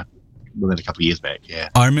a couple of years back. Yeah,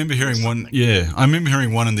 I remember hearing one. Yeah, I remember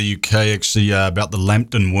hearing one in the UK actually about the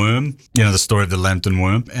Lambton Worm. The story of the Lambton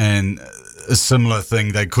Worm, and a similar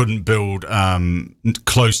thing. They couldn't build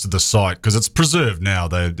close to the site because it's preserved now.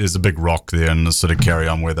 There's a big rock there, and the sort of carry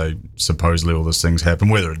on where they supposedly all these things happen.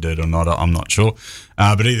 Whether it did or not, I'm not sure.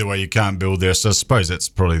 But either way, you can't build there. So I suppose that's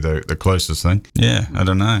probably the closest thing. Yeah, I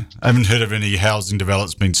don't know. I haven't heard of any housing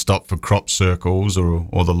developments being stopped for crop circles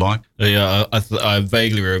or the like. Yeah, I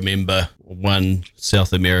vaguely remember one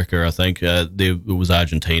South America. I think it was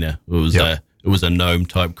Argentina. It was a gnome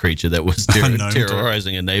type creature that was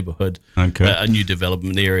terrorizing a neighborhood, a new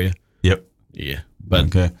development area. Yep. Yeah. But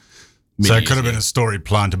okay. So it could have been a story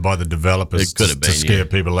planted by the developers to scare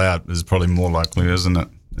people out. Is probably more likely, isn't it?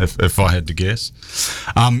 If I had to guess.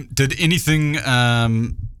 Did anything,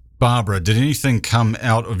 Barbara? Did anything come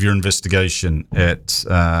out of your investigation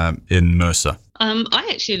in Mercer? I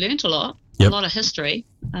actually learnt a lot. Yep. A lot of history.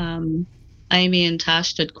 Amy and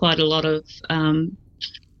Tash did quite a lot of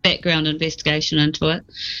background investigation into it.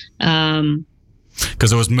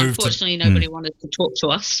 Because it was moved. Unfortunately, nobody wanted to talk to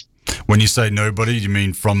us. When you say nobody, do you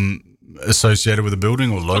mean from associated with the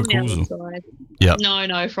building or locals? Yeah.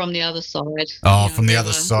 No, from the other side. Oh, from the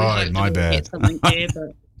other side. My bad. There,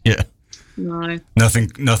 but yeah. No. Nothing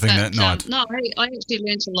that night. No, I actually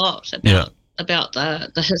learned a lot about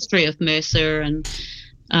the history of Mercer, and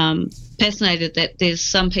fascinated that there's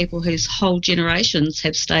some people whose whole generations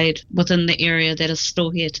have stayed within the area that is still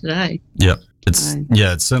here today. Yeah,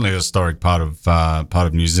 it's certainly a historic part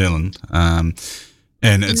of New Zealand, and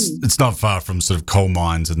it's not far from sort of coal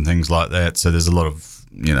mines and things like that. So there's a lot of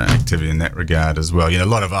activity in that regard as well. A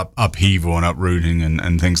lot of upheaval and uprooting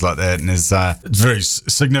and things like that. And it's a very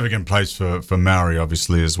significant place for Maori,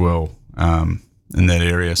 obviously, as well, in that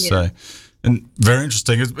area. Yeah. So. And very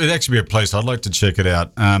interesting. It'd actually be a place I'd like to check it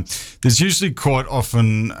out. There's usually quite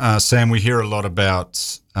often, Sam, we hear a lot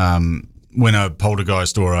about when a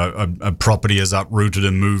poltergeist or a property is uprooted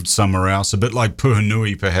and moved somewhere else, a bit like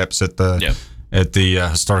Puhanui perhaps at the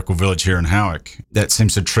historical village here in Howick. That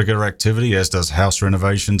seems to trigger activity, as does house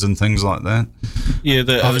renovations and things like that. Yeah,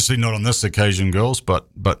 obviously not on this occasion, girls, but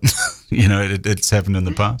it's happened in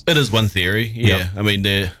the past. It is one theory. Yeah, I mean,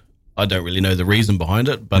 I don't really know the reason behind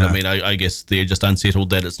it, but No. I mean, I guess they're just unsettled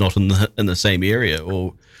that it's not in the same area,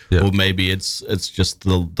 or maybe it's just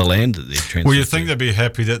the land that they're transferred. Well, you think they'd be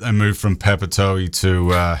happy that they moved from Papatoetoe to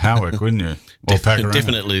Howick, wouldn't you? Or Pakuranga.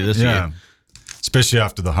 Definitely this year. Especially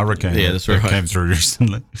after the hurricane that came through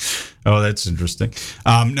recently. Oh, that's interesting.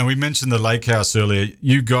 Now, we mentioned the lake house earlier.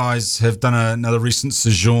 You guys have done another recent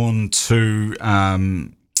sojourn to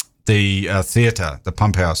the theatre, the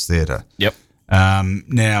Pump House Theatre. Yep.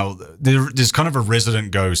 Now, there's kind of a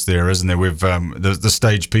resident ghost there, isn't there? With the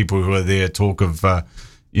stage people who are there talk of, a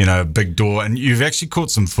big door. And you've actually caught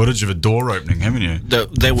some footage of a door opening, haven't you?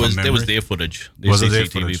 That was their footage. Was it their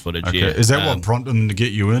CCTV footage? Okay. Yeah. Is that what prompted them to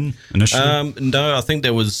get you in initially? No, I think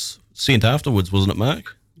that was sent afterwards, wasn't it,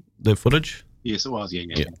 Mark? The footage? Yes, it was.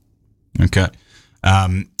 Yeah. Okay.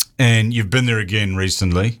 And you've been there again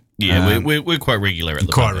recently. Yeah, we're quite regular at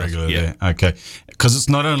the quite Pump House. regular there. Okay, because it's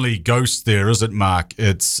not only ghosts there, is it, Mark?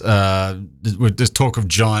 It's there's talk of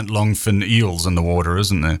giant longfin eels in the water,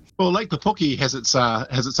 isn't there? Well, Lake Papuki has its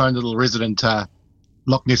own little resident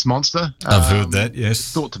Loch Ness monster. I've heard that. Yes,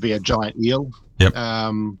 it's thought to be a giant eel. Yep.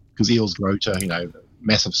 Because eels grow to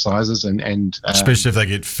massive sizes and especially if they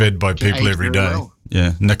get fed by people every day. Well.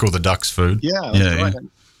 Yeah, nick all the ducks' food. Yeah, that's right.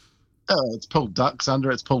 It's pulled ducks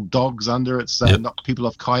under, it's pulled dogs under, it's knocked people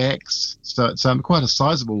off kayaks. So it's quite a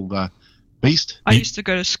sizable beast. I used to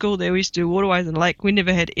go to school there. We used to do waterways and lake. We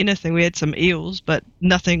never had anything. We had some eels, but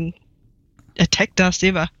nothing attacked us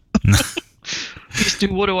ever. We used to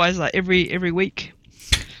do waterways like every week.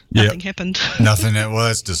 Nothing happened. Nothing. Well,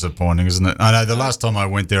 that's disappointing, isn't it? I know the last time I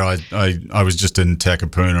went there, I was just in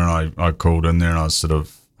Takapuna and I called in there and I was sort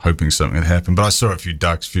of hoping something had happened. But I saw a few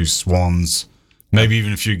ducks, a few swans. Maybe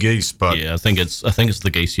even a few geese, but yeah, I think it's the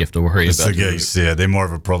geese you have to worry about. It's the geese, they're more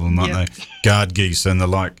of a problem, aren't they? Guard geese and the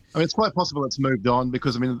like. I mean, it's quite possible it's moved on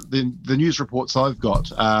because the news reports I've got,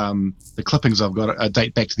 the clippings I've got,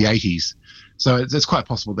 date back to the 80s, so it's quite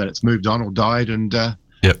possible that it's moved on or died and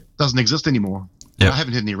doesn't exist anymore. I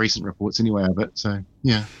haven't had any recent reports anyway of it, so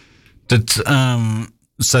yeah.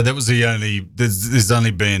 So that was the only. There's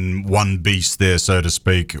only been one beast there, so to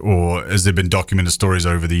speak, or has there been documented stories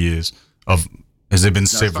over the years of? Has there been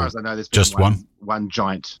several? As far as I know, there's been just one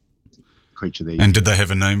giant creature there. And did they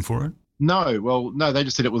have a name for it? No, they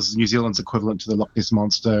just said it was New Zealand's equivalent to the Loch Ness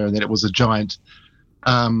Monster, and that it was a giant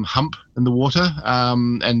hump in the water.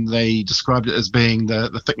 And they described it as being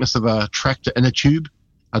the thickness of a tractor inner tube,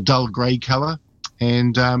 a dull grey colour,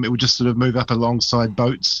 and it would just sort of move up alongside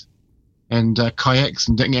boats and kayaks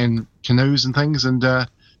and canoes and things, and it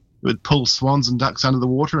would pull swans and ducks under the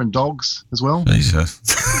water and dogs as well. Jesus.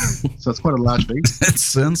 So it's quite a large beast. It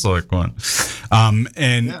sounds like one.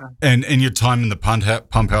 And your time in the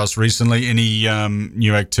pump house recently, any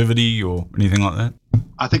new activity or anything like that?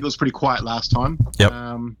 I think it was pretty quiet last time. Yep.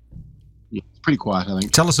 It's pretty quiet, I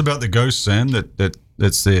think. Tell us about the ghost, Sam,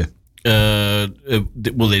 that's there.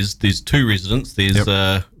 Well, there's two residents.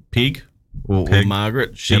 There's Peg or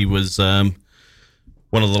Margaret. She was one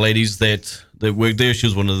of the ladies that worked there. She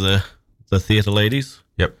was one of the theatre ladies.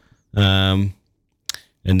 Yep.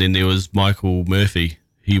 And then there was Michael Murphy.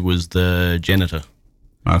 He was the janitor.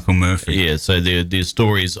 Michael Murphy. Yeah, so there's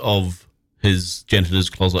stories of his janitor's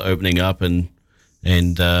closet opening up and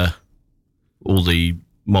all the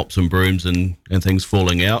mops and brooms and things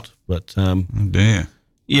falling out. But oh dear.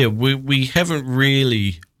 Yeah, we haven't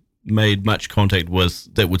really made much contact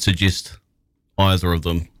with that would suggest either of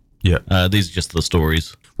them. Yeah. These are just the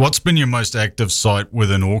stories. What's been your most active site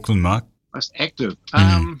within Auckland, Mark? Most active?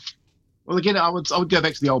 Well, again, I would go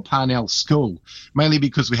back to the old Parnell School, mainly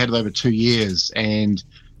because we had it over 2 years, and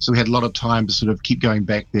so we had a lot of time to sort of keep going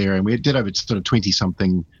back there, and we did over sort of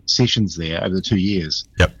 20-something sessions there over the 2 years.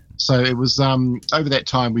 Yep. So it was over that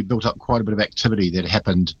time we built up quite a bit of activity that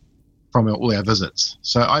happened from all our visits.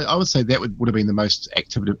 So I would say that would have been the most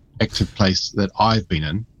active place that I've been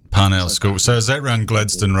in. Parnell School. So is that around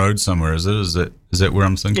Gladstone Road somewhere? Is that where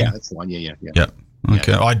I'm thinking? Yeah, that's the one. Yeah.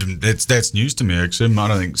 Okay, I didn't. That's news to me. Actually, I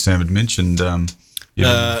don't think Sam had mentioned. I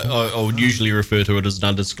would usually refer to it as an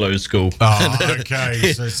undisclosed school. Oh,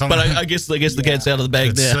 okay. So but I guess the cat's out of the bag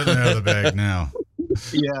it's now. Sitting out of the bag now.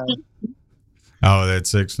 Yeah. Oh,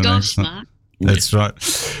 that's excellent. Gosh, Excellent. Mark. That's right.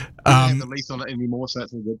 I don't have the lease on it anymore, so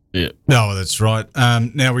that's all good. Yeah. No, that's right.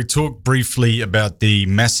 Now we talked briefly about the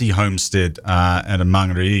Massey homestead at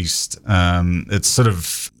Mangere East. It's sort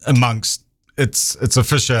of amongst. It's a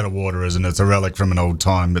fish out of water, isn't it? It's a relic from an old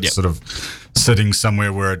time. It's sort of sitting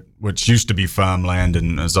somewhere which used to be farmland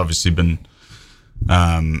and has obviously been,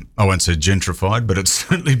 I won't say gentrified, but it's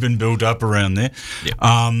certainly been built up around there.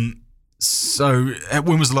 Yeah. So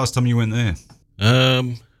when was the last time you went there?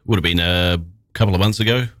 Would have been couple of months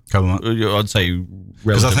ago. I'd say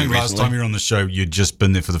because I think last time you were on the show, you'd just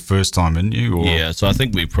been there for the first time, hadn't you? Or? Yeah, so I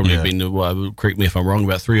think we've probably been, correct me if I'm wrong,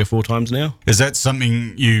 about 3 or 4 times now. Is that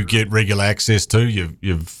something you get regular access to?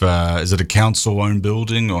 Is it a council-owned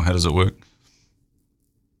building, or how does it work?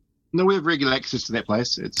 No, we have regular access to that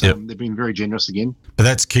place. It's they've been very generous again. But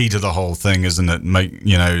that's key to the whole thing, isn't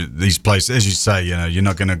it? These places, as you say, you're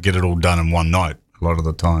not going to get it all done in one night a lot of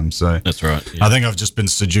the time. So that's right. Yeah. I think I've just been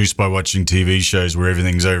seduced by watching TV shows where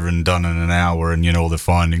everything's over and done in an hour, and all the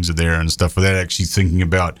findings are there and stuff, without actually thinking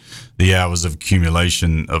about the hours of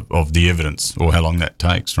accumulation of the evidence or how long that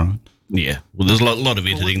takes, right? Yeah. Well, there's a lot of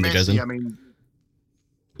editing that goes in. I mean,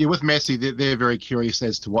 with Massey, they're very curious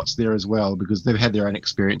as to what's there as well, because they've had their own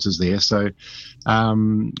experiences there. So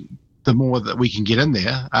the more that we can get in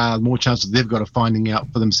there, the more chances they've got of finding out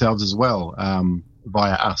for themselves as well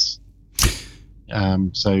via us.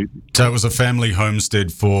 So it was a family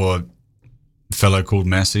homestead for a fellow called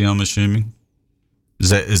Massey, I'm assuming?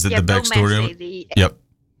 Is it the backstory of it? Yep.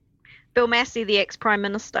 Bill Massey, the ex-Prime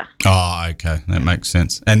Minister. Oh, okay. That makes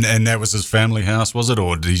sense. And that was his family house, was it?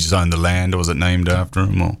 Or did he just own the land, or was it named after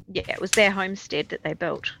him? Or? Yeah, it was their homestead that they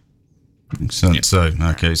built. Excellent. So,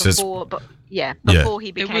 okay. Before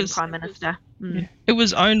he became Prime Minister. Yeah. It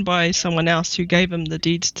was owned by someone else who gave him the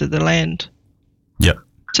deeds to the land. Yep.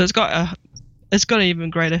 So it's got an even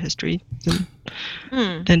greater history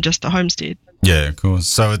than just a homestead. Yeah, of course.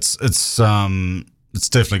 So it's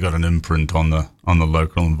definitely got an imprint on the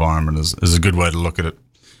local environment. Is a good way to look at it.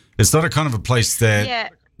 It's not a kind of a place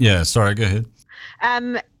that. Yeah. Sorry, go ahead.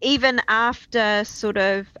 Even after sort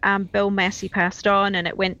of Bill Massey passed on, and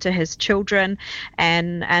it went to his children,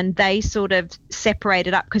 and they sort of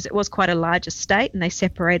separated up, because it was quite a large estate, and they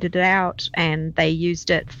separated it out and they used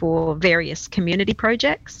it for various community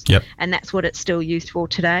projects. Yep. And that's what it's still used for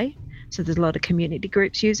today. So there's a lot of community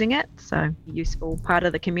groups using it. So useful part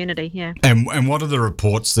of the community, yeah. And what are the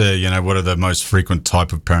reports there? What are the most frequent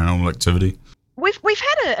type of paranormal activity? We've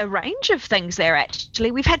had a range of things there,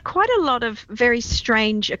 actually. We've had quite a lot of very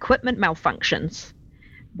strange equipment malfunctions,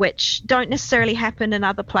 which don't necessarily happen in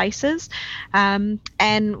other places. And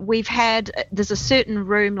there's a certain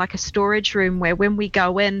room, like a storage room, where when we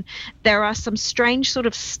go in, there are some strange sort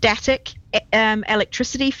of static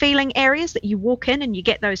electricity feeling areas that you walk in and you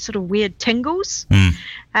get those sort of weird tingles.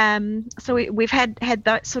 So we've had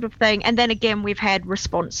that sort of thing. And then again, we've had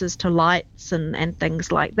responses to lights and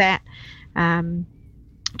things like that.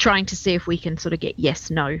 Trying to see if we can sort of get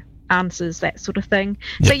yes/no answers, that sort of thing.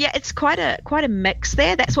 Yep. So yeah, it's quite a mix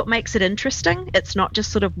there. That's what makes it interesting. It's not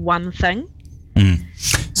just sort of one thing.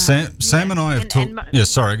 Sam and I have talked.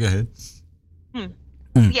 Sorry, go ahead.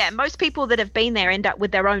 Yeah, most people that have been there end up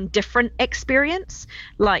with their own different experience,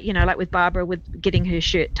 like with Barbara with getting her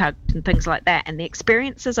shirt tugged and things like that. And the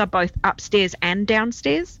experiences are both upstairs and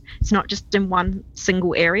downstairs. It's not just in one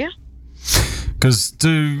single area. Because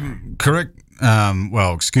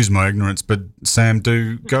excuse my ignorance, but Sam,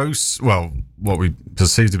 do ghosts, what we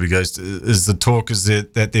perceive to be ghosts, is the talk is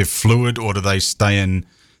that they're fluid, or do they stay in,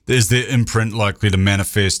 is their imprint likely to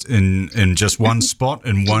manifest in just one spot,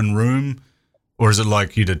 in one room, or is it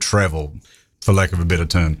likely to travel, for lack of a better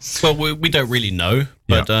term? Well, we don't really know,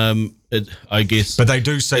 but I guess. But they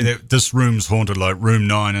do say that this room's haunted, like room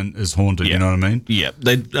 9 is haunted. You know what I mean? Yeah,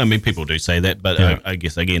 people do say that, but I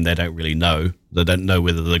guess again they don't really know. They don't know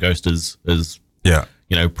whether the ghost is present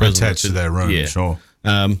attached to their room. Yeah. Sure.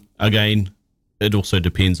 Again, it also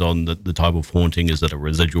depends on the type of haunting. Is it a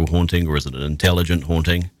residual haunting, or is it an intelligent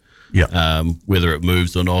haunting? Yeah. Whether it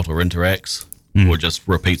moves or not, or interacts, or just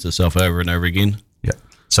repeats itself over and over again. Yeah.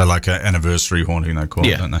 So like an anniversary haunting, they call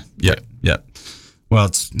it, don't they? Yeah. Well,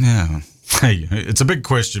 it's a big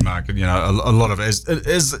question mark, and a lot of it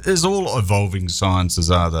is all evolving sciences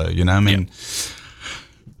are, though. I mean,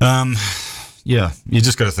 you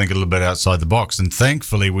just got to think a little bit outside the box, and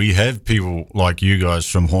thankfully we have people like you guys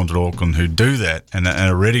from Haunted Auckland who do that and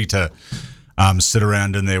are ready to sit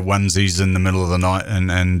around in their onesies in the middle of the night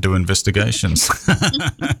and do investigations.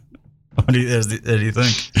 What do you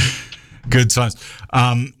think? Good times.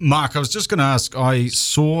 Mark, I was just going to ask, I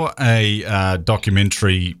saw a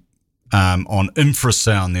documentary on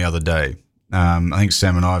infrasound the other day. I think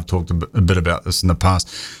Sam and I have talked a bit about this in the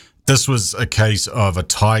past. This was a case of a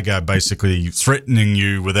tiger basically threatening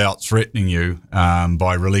you without threatening you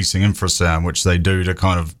by releasing infrasound, which they do to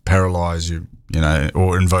kind of paralyze you,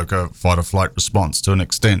 or invoke a fight or flight response to an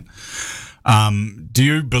extent. Do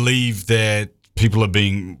you believe that people are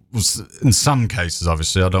being, in some cases,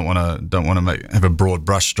 obviously, I don't want to have a broad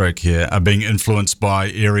brushstroke here, are being influenced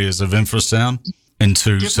by areas of infrasound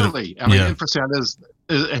into definitely. Sort of, infrasound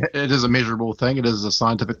it is a measurable thing. It is a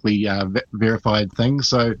scientifically verified thing.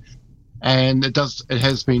 So, and it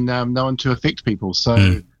has been known to affect people.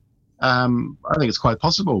 So, I think it's quite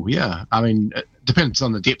possible. Yeah, I mean, it depends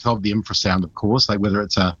on the depth of the infrasound, of course. Like whether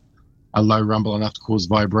it's a low rumble enough to cause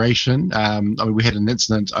vibration. I mean, we had an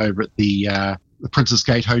incident over at the Princess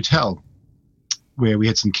Gate Hotel where we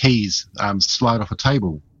had some keys slide off a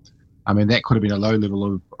table. I mean, that could have been a low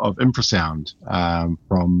level of infrasound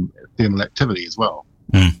from thermal activity as well.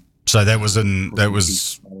 So that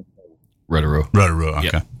was Rotorua. Rotorua.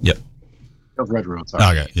 Okay. Yep. That was Rotorua.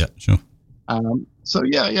 Sorry. Okay. Yeah. Sure. So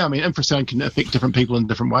yeah. I mean, infrasound can affect different people in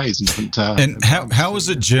different ways and different. And how is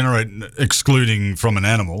it generated? Excluding from an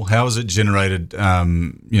animal, how is it generated? How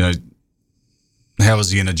is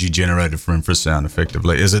the energy generated for infrasound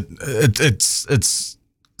effectively? Is it's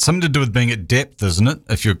something to do with being at depth, isn't it?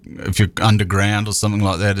 If you're underground or something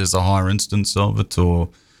like that, is a higher instance of it, or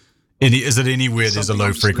is it anywhere there's a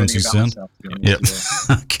low frequency sound? Yep.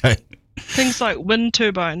 Okay. Things like wind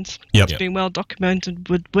turbines. Yep. It's been well documented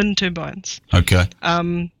with wind turbines. Okay.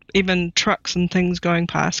 Even trucks and things going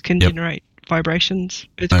past can generate vibrations,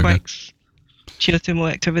 earthquakes,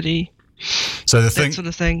 geothermal activity. So that sort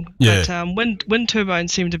of thing. Yeah. But wind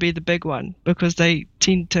turbines seem to be the big one because they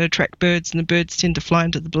tend to attract birds, and the birds tend to fly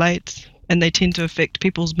into the blades, and they tend to affect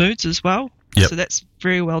people's moods as well. Yep. So that's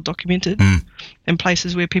very well documented in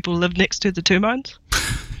places where people live next to the turbines.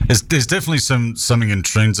 There's definitely something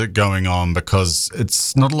intrinsic going on because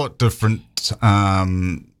it's not a lot different.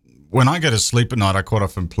 When I go to sleep at night, I quite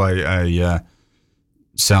often play a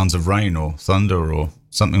sounds of rain or thunder or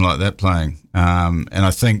something like that playing. And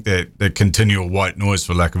I think that the continual white noise,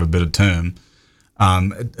 for lack of a better term,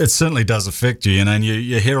 it certainly does affect you. And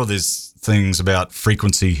you hear all these things about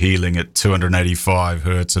frequency healing at 285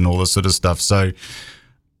 hertz and all this sort of stuff. So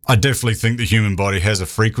I definitely think the human body has a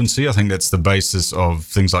frequency. I think that's the basis of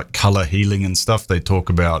things like color healing and stuff. They talk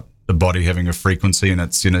about the body having a frequency, and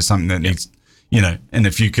it's, something that needs, and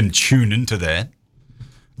if you can tune into that,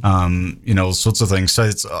 all sorts of things. So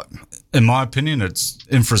it's, in my opinion,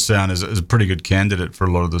 infrasound is a pretty good candidate for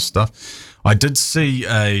a lot of this stuff. I did see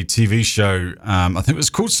a TV show, I think it was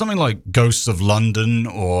called something like Ghosts of London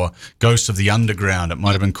or Ghosts of the Underground. It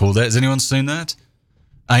might have been called that. Has anyone seen that?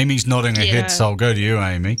 Amy's nodding her head, so I'll go to you,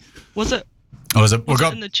 Amy. Was it? Was it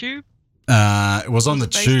in the tube? It was on the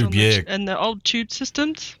tube, and the old tube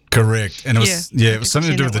systems. Correct, and it was it was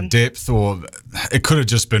something to do with the depth, or it could have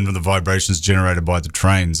just been with the vibrations generated by the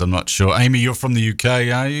trains. I'm not sure. Amy, you're from the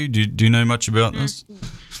UK, are you? Do you know much about this?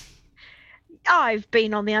 I've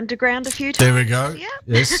been on the underground a few times. There we go. Yeah.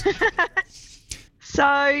 Yes.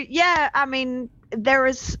 So yeah, I mean, there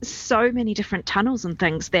is so many different tunnels and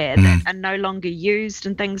things there that are no longer used,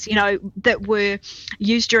 and things that were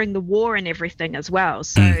used during the war and everything as well.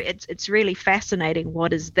 So it's really fascinating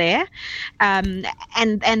what is there, and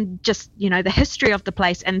just the history of the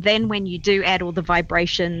place. And then when you do add all the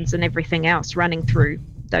vibrations and everything else running through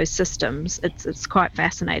those systems, it's quite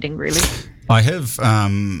fascinating, really. I have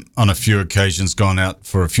on a few occasions gone out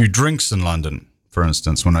for a few drinks in London, for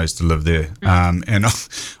instance, when I used to live there. And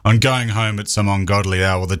on going home at some ungodly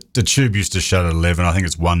hour, the tube used to shut at 11. I think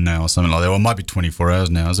it's 1 now or something like that. Well, it might be 24 hours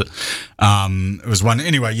now, is it? It was 1.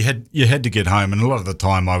 Anyway, you had to get home, and a lot of the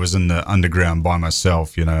time I was in the underground by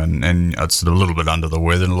myself, and I'd sort of a little bit under the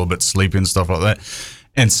weather and a little bit sleepy and stuff like that.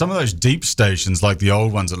 And some of those deep stations, like the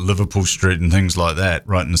old ones at Liverpool Street and things like that,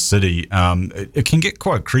 right in the city, it can get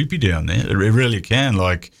quite creepy down there. It really can.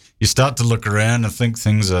 Like, you start to look around and think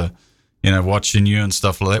things are, watching you and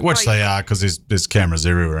stuff like that, which they are, because there's cameras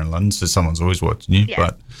everywhere in London, so someone's always watching you. Yeah.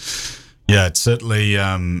 But, yeah, it's certainly,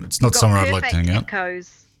 it's not somewhere I'd like to hang out.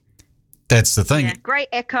 Echoes. That's the thing. Yeah, great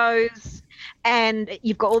echoes. And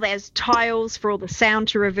you've got all those tiles for all the sound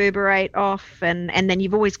to reverberate off, and then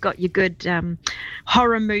you've always got your good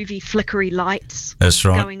horror movie flickery lights. That's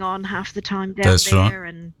right. Going on half the time down there,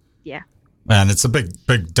 and yeah. And it's a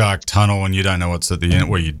big dark tunnel, and you don't know what's at the end.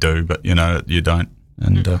 Well, you do, but you don't.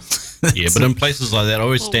 And but in places like that, I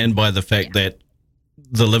always stand by the fact that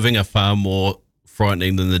the living are far more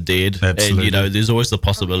frightening than the dead. Absolutely. And there's always the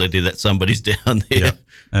possibility that somebody's down there. Yeah,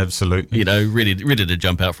 absolutely. Ready to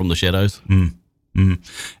jump out from the shadows. And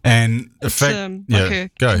it's a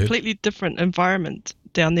completely different environment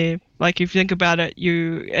down there. Like, if you think about it,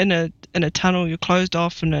 you're in a tunnel, you're closed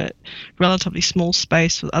off in a relatively small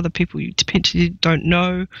space with other people you potentially don't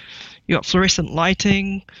know. You've got fluorescent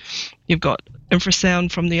lighting. You've got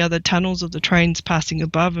infrasound from the other tunnels of the trains passing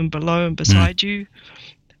above and below and beside you,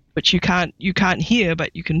 which you can't hear,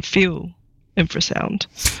 but you can feel infrasound.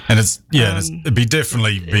 And it'd be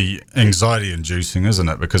definitely be anxiety inducing, isn't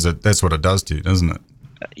it? Because that's what it does to you, doesn't it?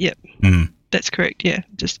 Yep. That's correct, yeah.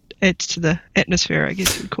 Just adds to the atmosphere, I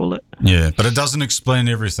guess you'd call it. Yeah, but it doesn't explain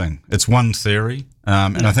everything. It's one theory,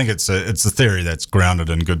 and I think it's a theory that's grounded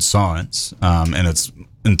in good science, and it's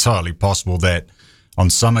entirely possible that on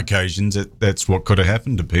some occasions that's what could have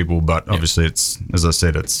happened to people, but obviously it's, as I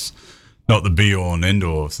said, it's not the be-all and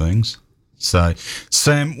end-all of things. So,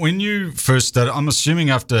 Sam, when you first started, I'm assuming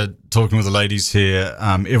after talking with the ladies here,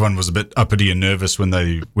 everyone was a bit uppity and nervous when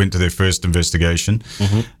they went to their first investigation.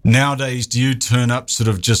 Mm-hmm. Nowadays, do you turn up sort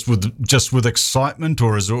of just with excitement,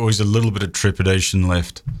 or is there always a little bit of trepidation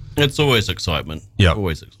left? It's always excitement. Yeah,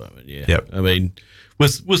 always excitement. Yeah. Yep. I mean,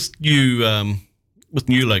 with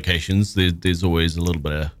new locations, there's always a little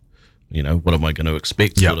bit of, what am I going to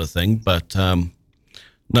expect sort of thing. But no,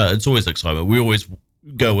 it's always excitement. We always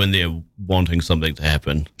go in there wanting something to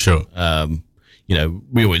happen. Sure.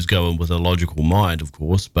 We always go in with a logical mind, of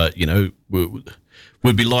course, but,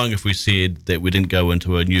 we'd be lying if we said that we didn't go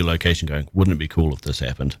into a new location going, wouldn't it be cool if this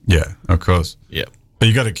happened? Yeah, of course. Yeah. But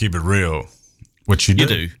you got to keep it real, which you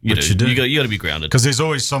do. You do. You got to be grounded. Because there's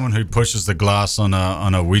always someone who pushes the glass on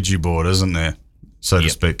a Ouija board, isn't there? So to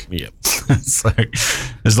speak. Yeah. So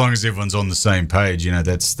as long as everyone's on the same page,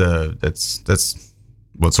 that's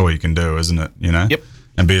what's all you can do, isn't it? Yep.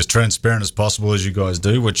 And be as transparent as possible as you guys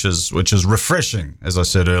do, which is refreshing, as I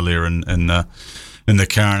said earlier in the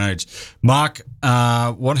current age. Mark,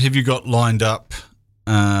 what have you got lined up?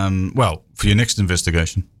 For your next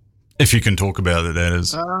investigation, if you can talk about it, that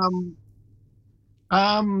is.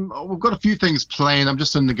 We've got a few things planned. I'm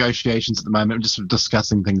just in negotiations at the moment. I'm just sort of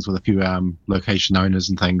discussing things with a few location owners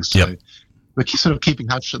and things. So we're sort of keeping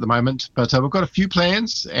hush at the moment. But we've got a few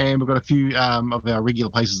plans, and we've got a few of our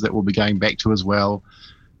regular places that we'll be going back to as well.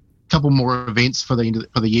 A couple more events for the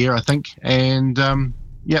year, I think. And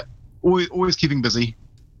always keeping busy.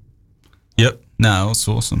 Yep. No, it's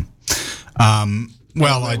awesome. I'm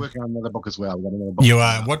working on another book as well. You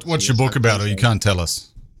are. What's your book about, or you can't tell us?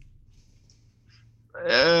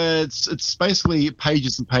 It's basically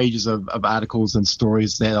pages and pages of articles and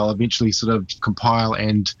stories that I'll eventually sort of compile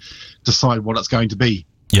and decide what it's going to be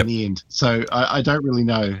in the end. So I don't really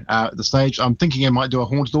know at the stage. I'm thinking I might do a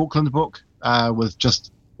Haunted Auckland book with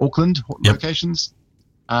just Auckland locations.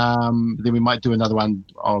 Then we might do another one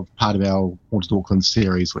of part of our Haunted Auckland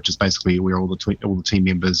series, which is basically where all the team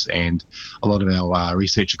members and a lot of our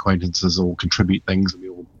research acquaintances all contribute things, and we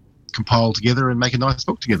all compile together and make a nice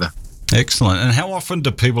book together. Excellent. And how often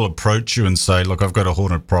do people approach you and say, look, I've got a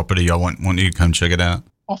haunted property, I want you to come check it out?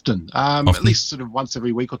 Often. At least sort of once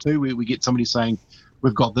every week or two, we get somebody saying,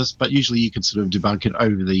 we've got this, but usually you can sort of debunk it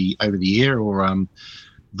over the air or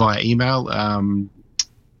via email.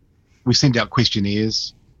 We send out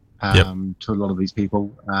questionnaires to a lot of these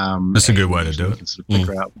people. That's a good way to do it. We can sort of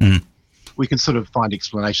figure out. We can sort of find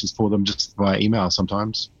explanations for them just via email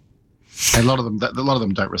sometimes. And a lot of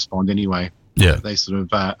them don't respond anyway. Yeah, they sort of,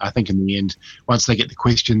 I think in the end, once they get the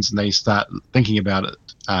questions and they start thinking about it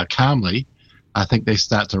calmly, I think they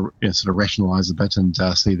start to sort of rationalise a bit and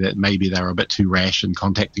see that maybe they were a bit too rash in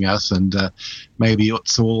contacting us, and maybe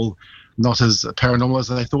it's all not as paranormal as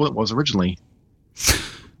they thought it was originally.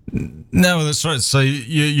 No, that's right. So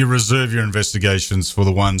you reserve your investigations for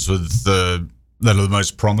the ones that are the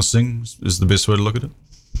most promising, is the best way to look at it?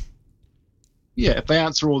 Yeah, if they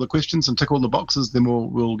answer all the questions and tick all the boxes, then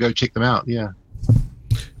we'll go check them out. Yeah.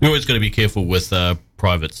 You're always got to be careful with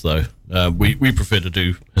privates, though. We prefer to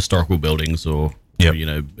do historical buildings or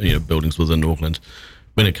buildings within Auckland.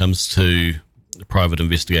 When it comes to private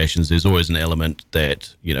investigations, there's always an element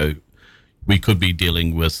that we could be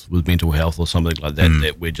dealing with mental health or something like that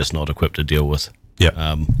that we're just not equipped to deal with.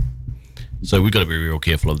 Yeah. So we've got to be real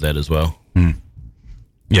careful of that as well.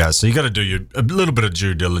 Yeah, so you got to do a little bit of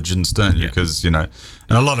due diligence, don't you? Because and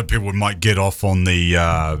a lot of people might get off on the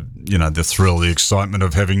the thrill, the excitement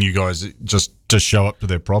of having you guys just show up to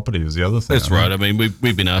their property is the other thing. That's right. I mean,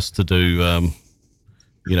 we've been asked to do.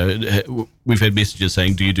 We've had messages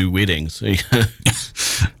saying, "Do you do weddings?"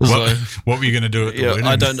 What were you going to do at the wedding?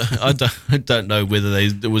 I don't know whether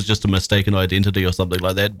it was just a mistaken identity or something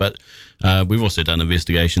like that. But we've also done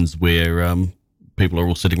investigations where people are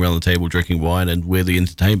all sitting around the table drinking wine, and we're the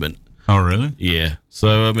entertainment. Oh, really? Yeah.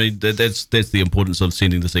 So I mean, that's the importance of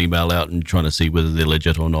sending this email out and trying to see whether they're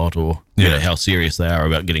legit or not, or how serious they are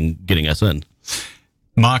about getting us in.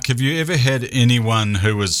 Mark, have you ever had anyone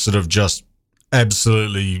who was sort of just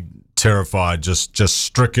absolutely terrified, just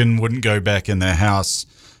stricken, wouldn't go back in their house,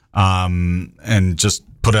 and just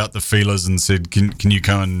put out the feelers and said, "Can you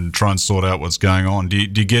come and try and sort out what's going on?" Do you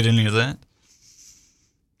get any of that?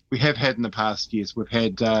 We have had in the past, yes. We've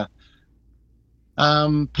had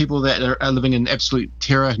people that are living in absolute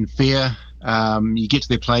terror and fear, You get to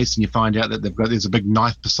their place and you find out that there's a big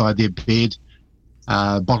knife beside their bed,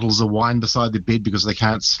 bottles of wine beside their bed because they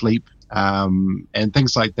can't sleep, and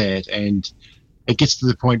things like that. And it gets to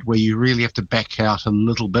the point where you really have to back out a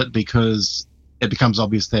little bit because it becomes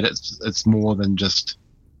obvious that it's more than just,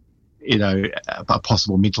 a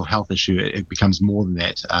possible mental health issue. It becomes more than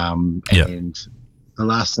that. And the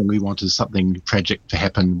last thing we want is something tragic to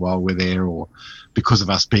happen while we're there or because of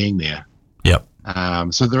us being there. Yep.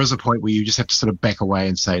 So there is a point where you just have to sort of back away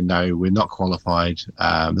and say, no, we're not qualified.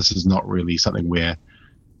 This is not really something we're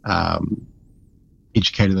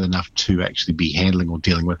educated enough to actually be handling or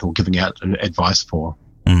dealing with or giving out advice for.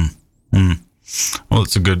 Well,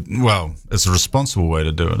 it's a responsible way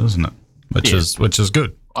to do it, isn't it? Which is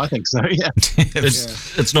good. I think so, yeah.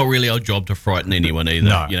 It's not really our job to frighten anyone either.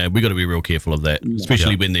 No. We've got to be real careful of that,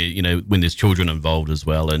 especially when when there's children involved as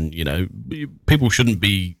well. And, people shouldn't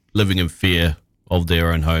be living in fear of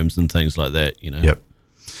their own homes and things like that, Yep.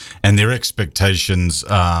 And their expectations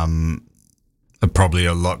are probably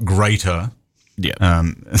a lot greater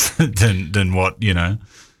than what,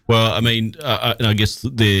 Well, I mean, I guess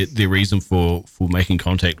their reason for making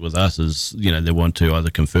contact with us is, they want to either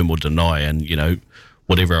confirm or deny, and,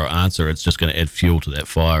 whatever our answer, it's just going to add fuel to that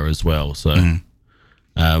fire as well. So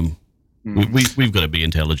we've got to be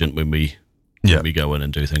intelligent when we go in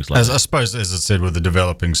and do things like that. I suppose, as I said, with the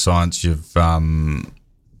developing science, you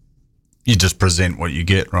just present what you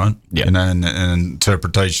get, right? Yeah. And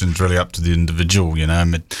interpretation's really up to the individual,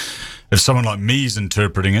 If someone like me is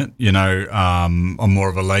interpreting it, I'm more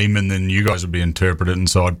of a layman than you guys would be interpreting, and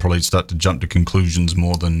so I'd probably start to jump to conclusions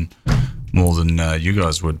more than you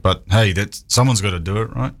guys would. But hey, someone's got to do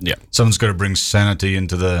it, right? Yeah. Someone's got to bring sanity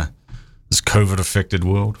into this COVID-affected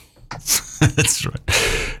world. That's right.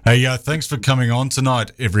 Hey, thanks for coming on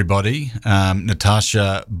tonight, everybody.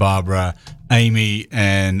 Natasha, Barbara, Amy,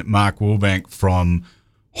 and Mark Wilbank from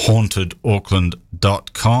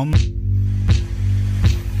hauntedauckland.com.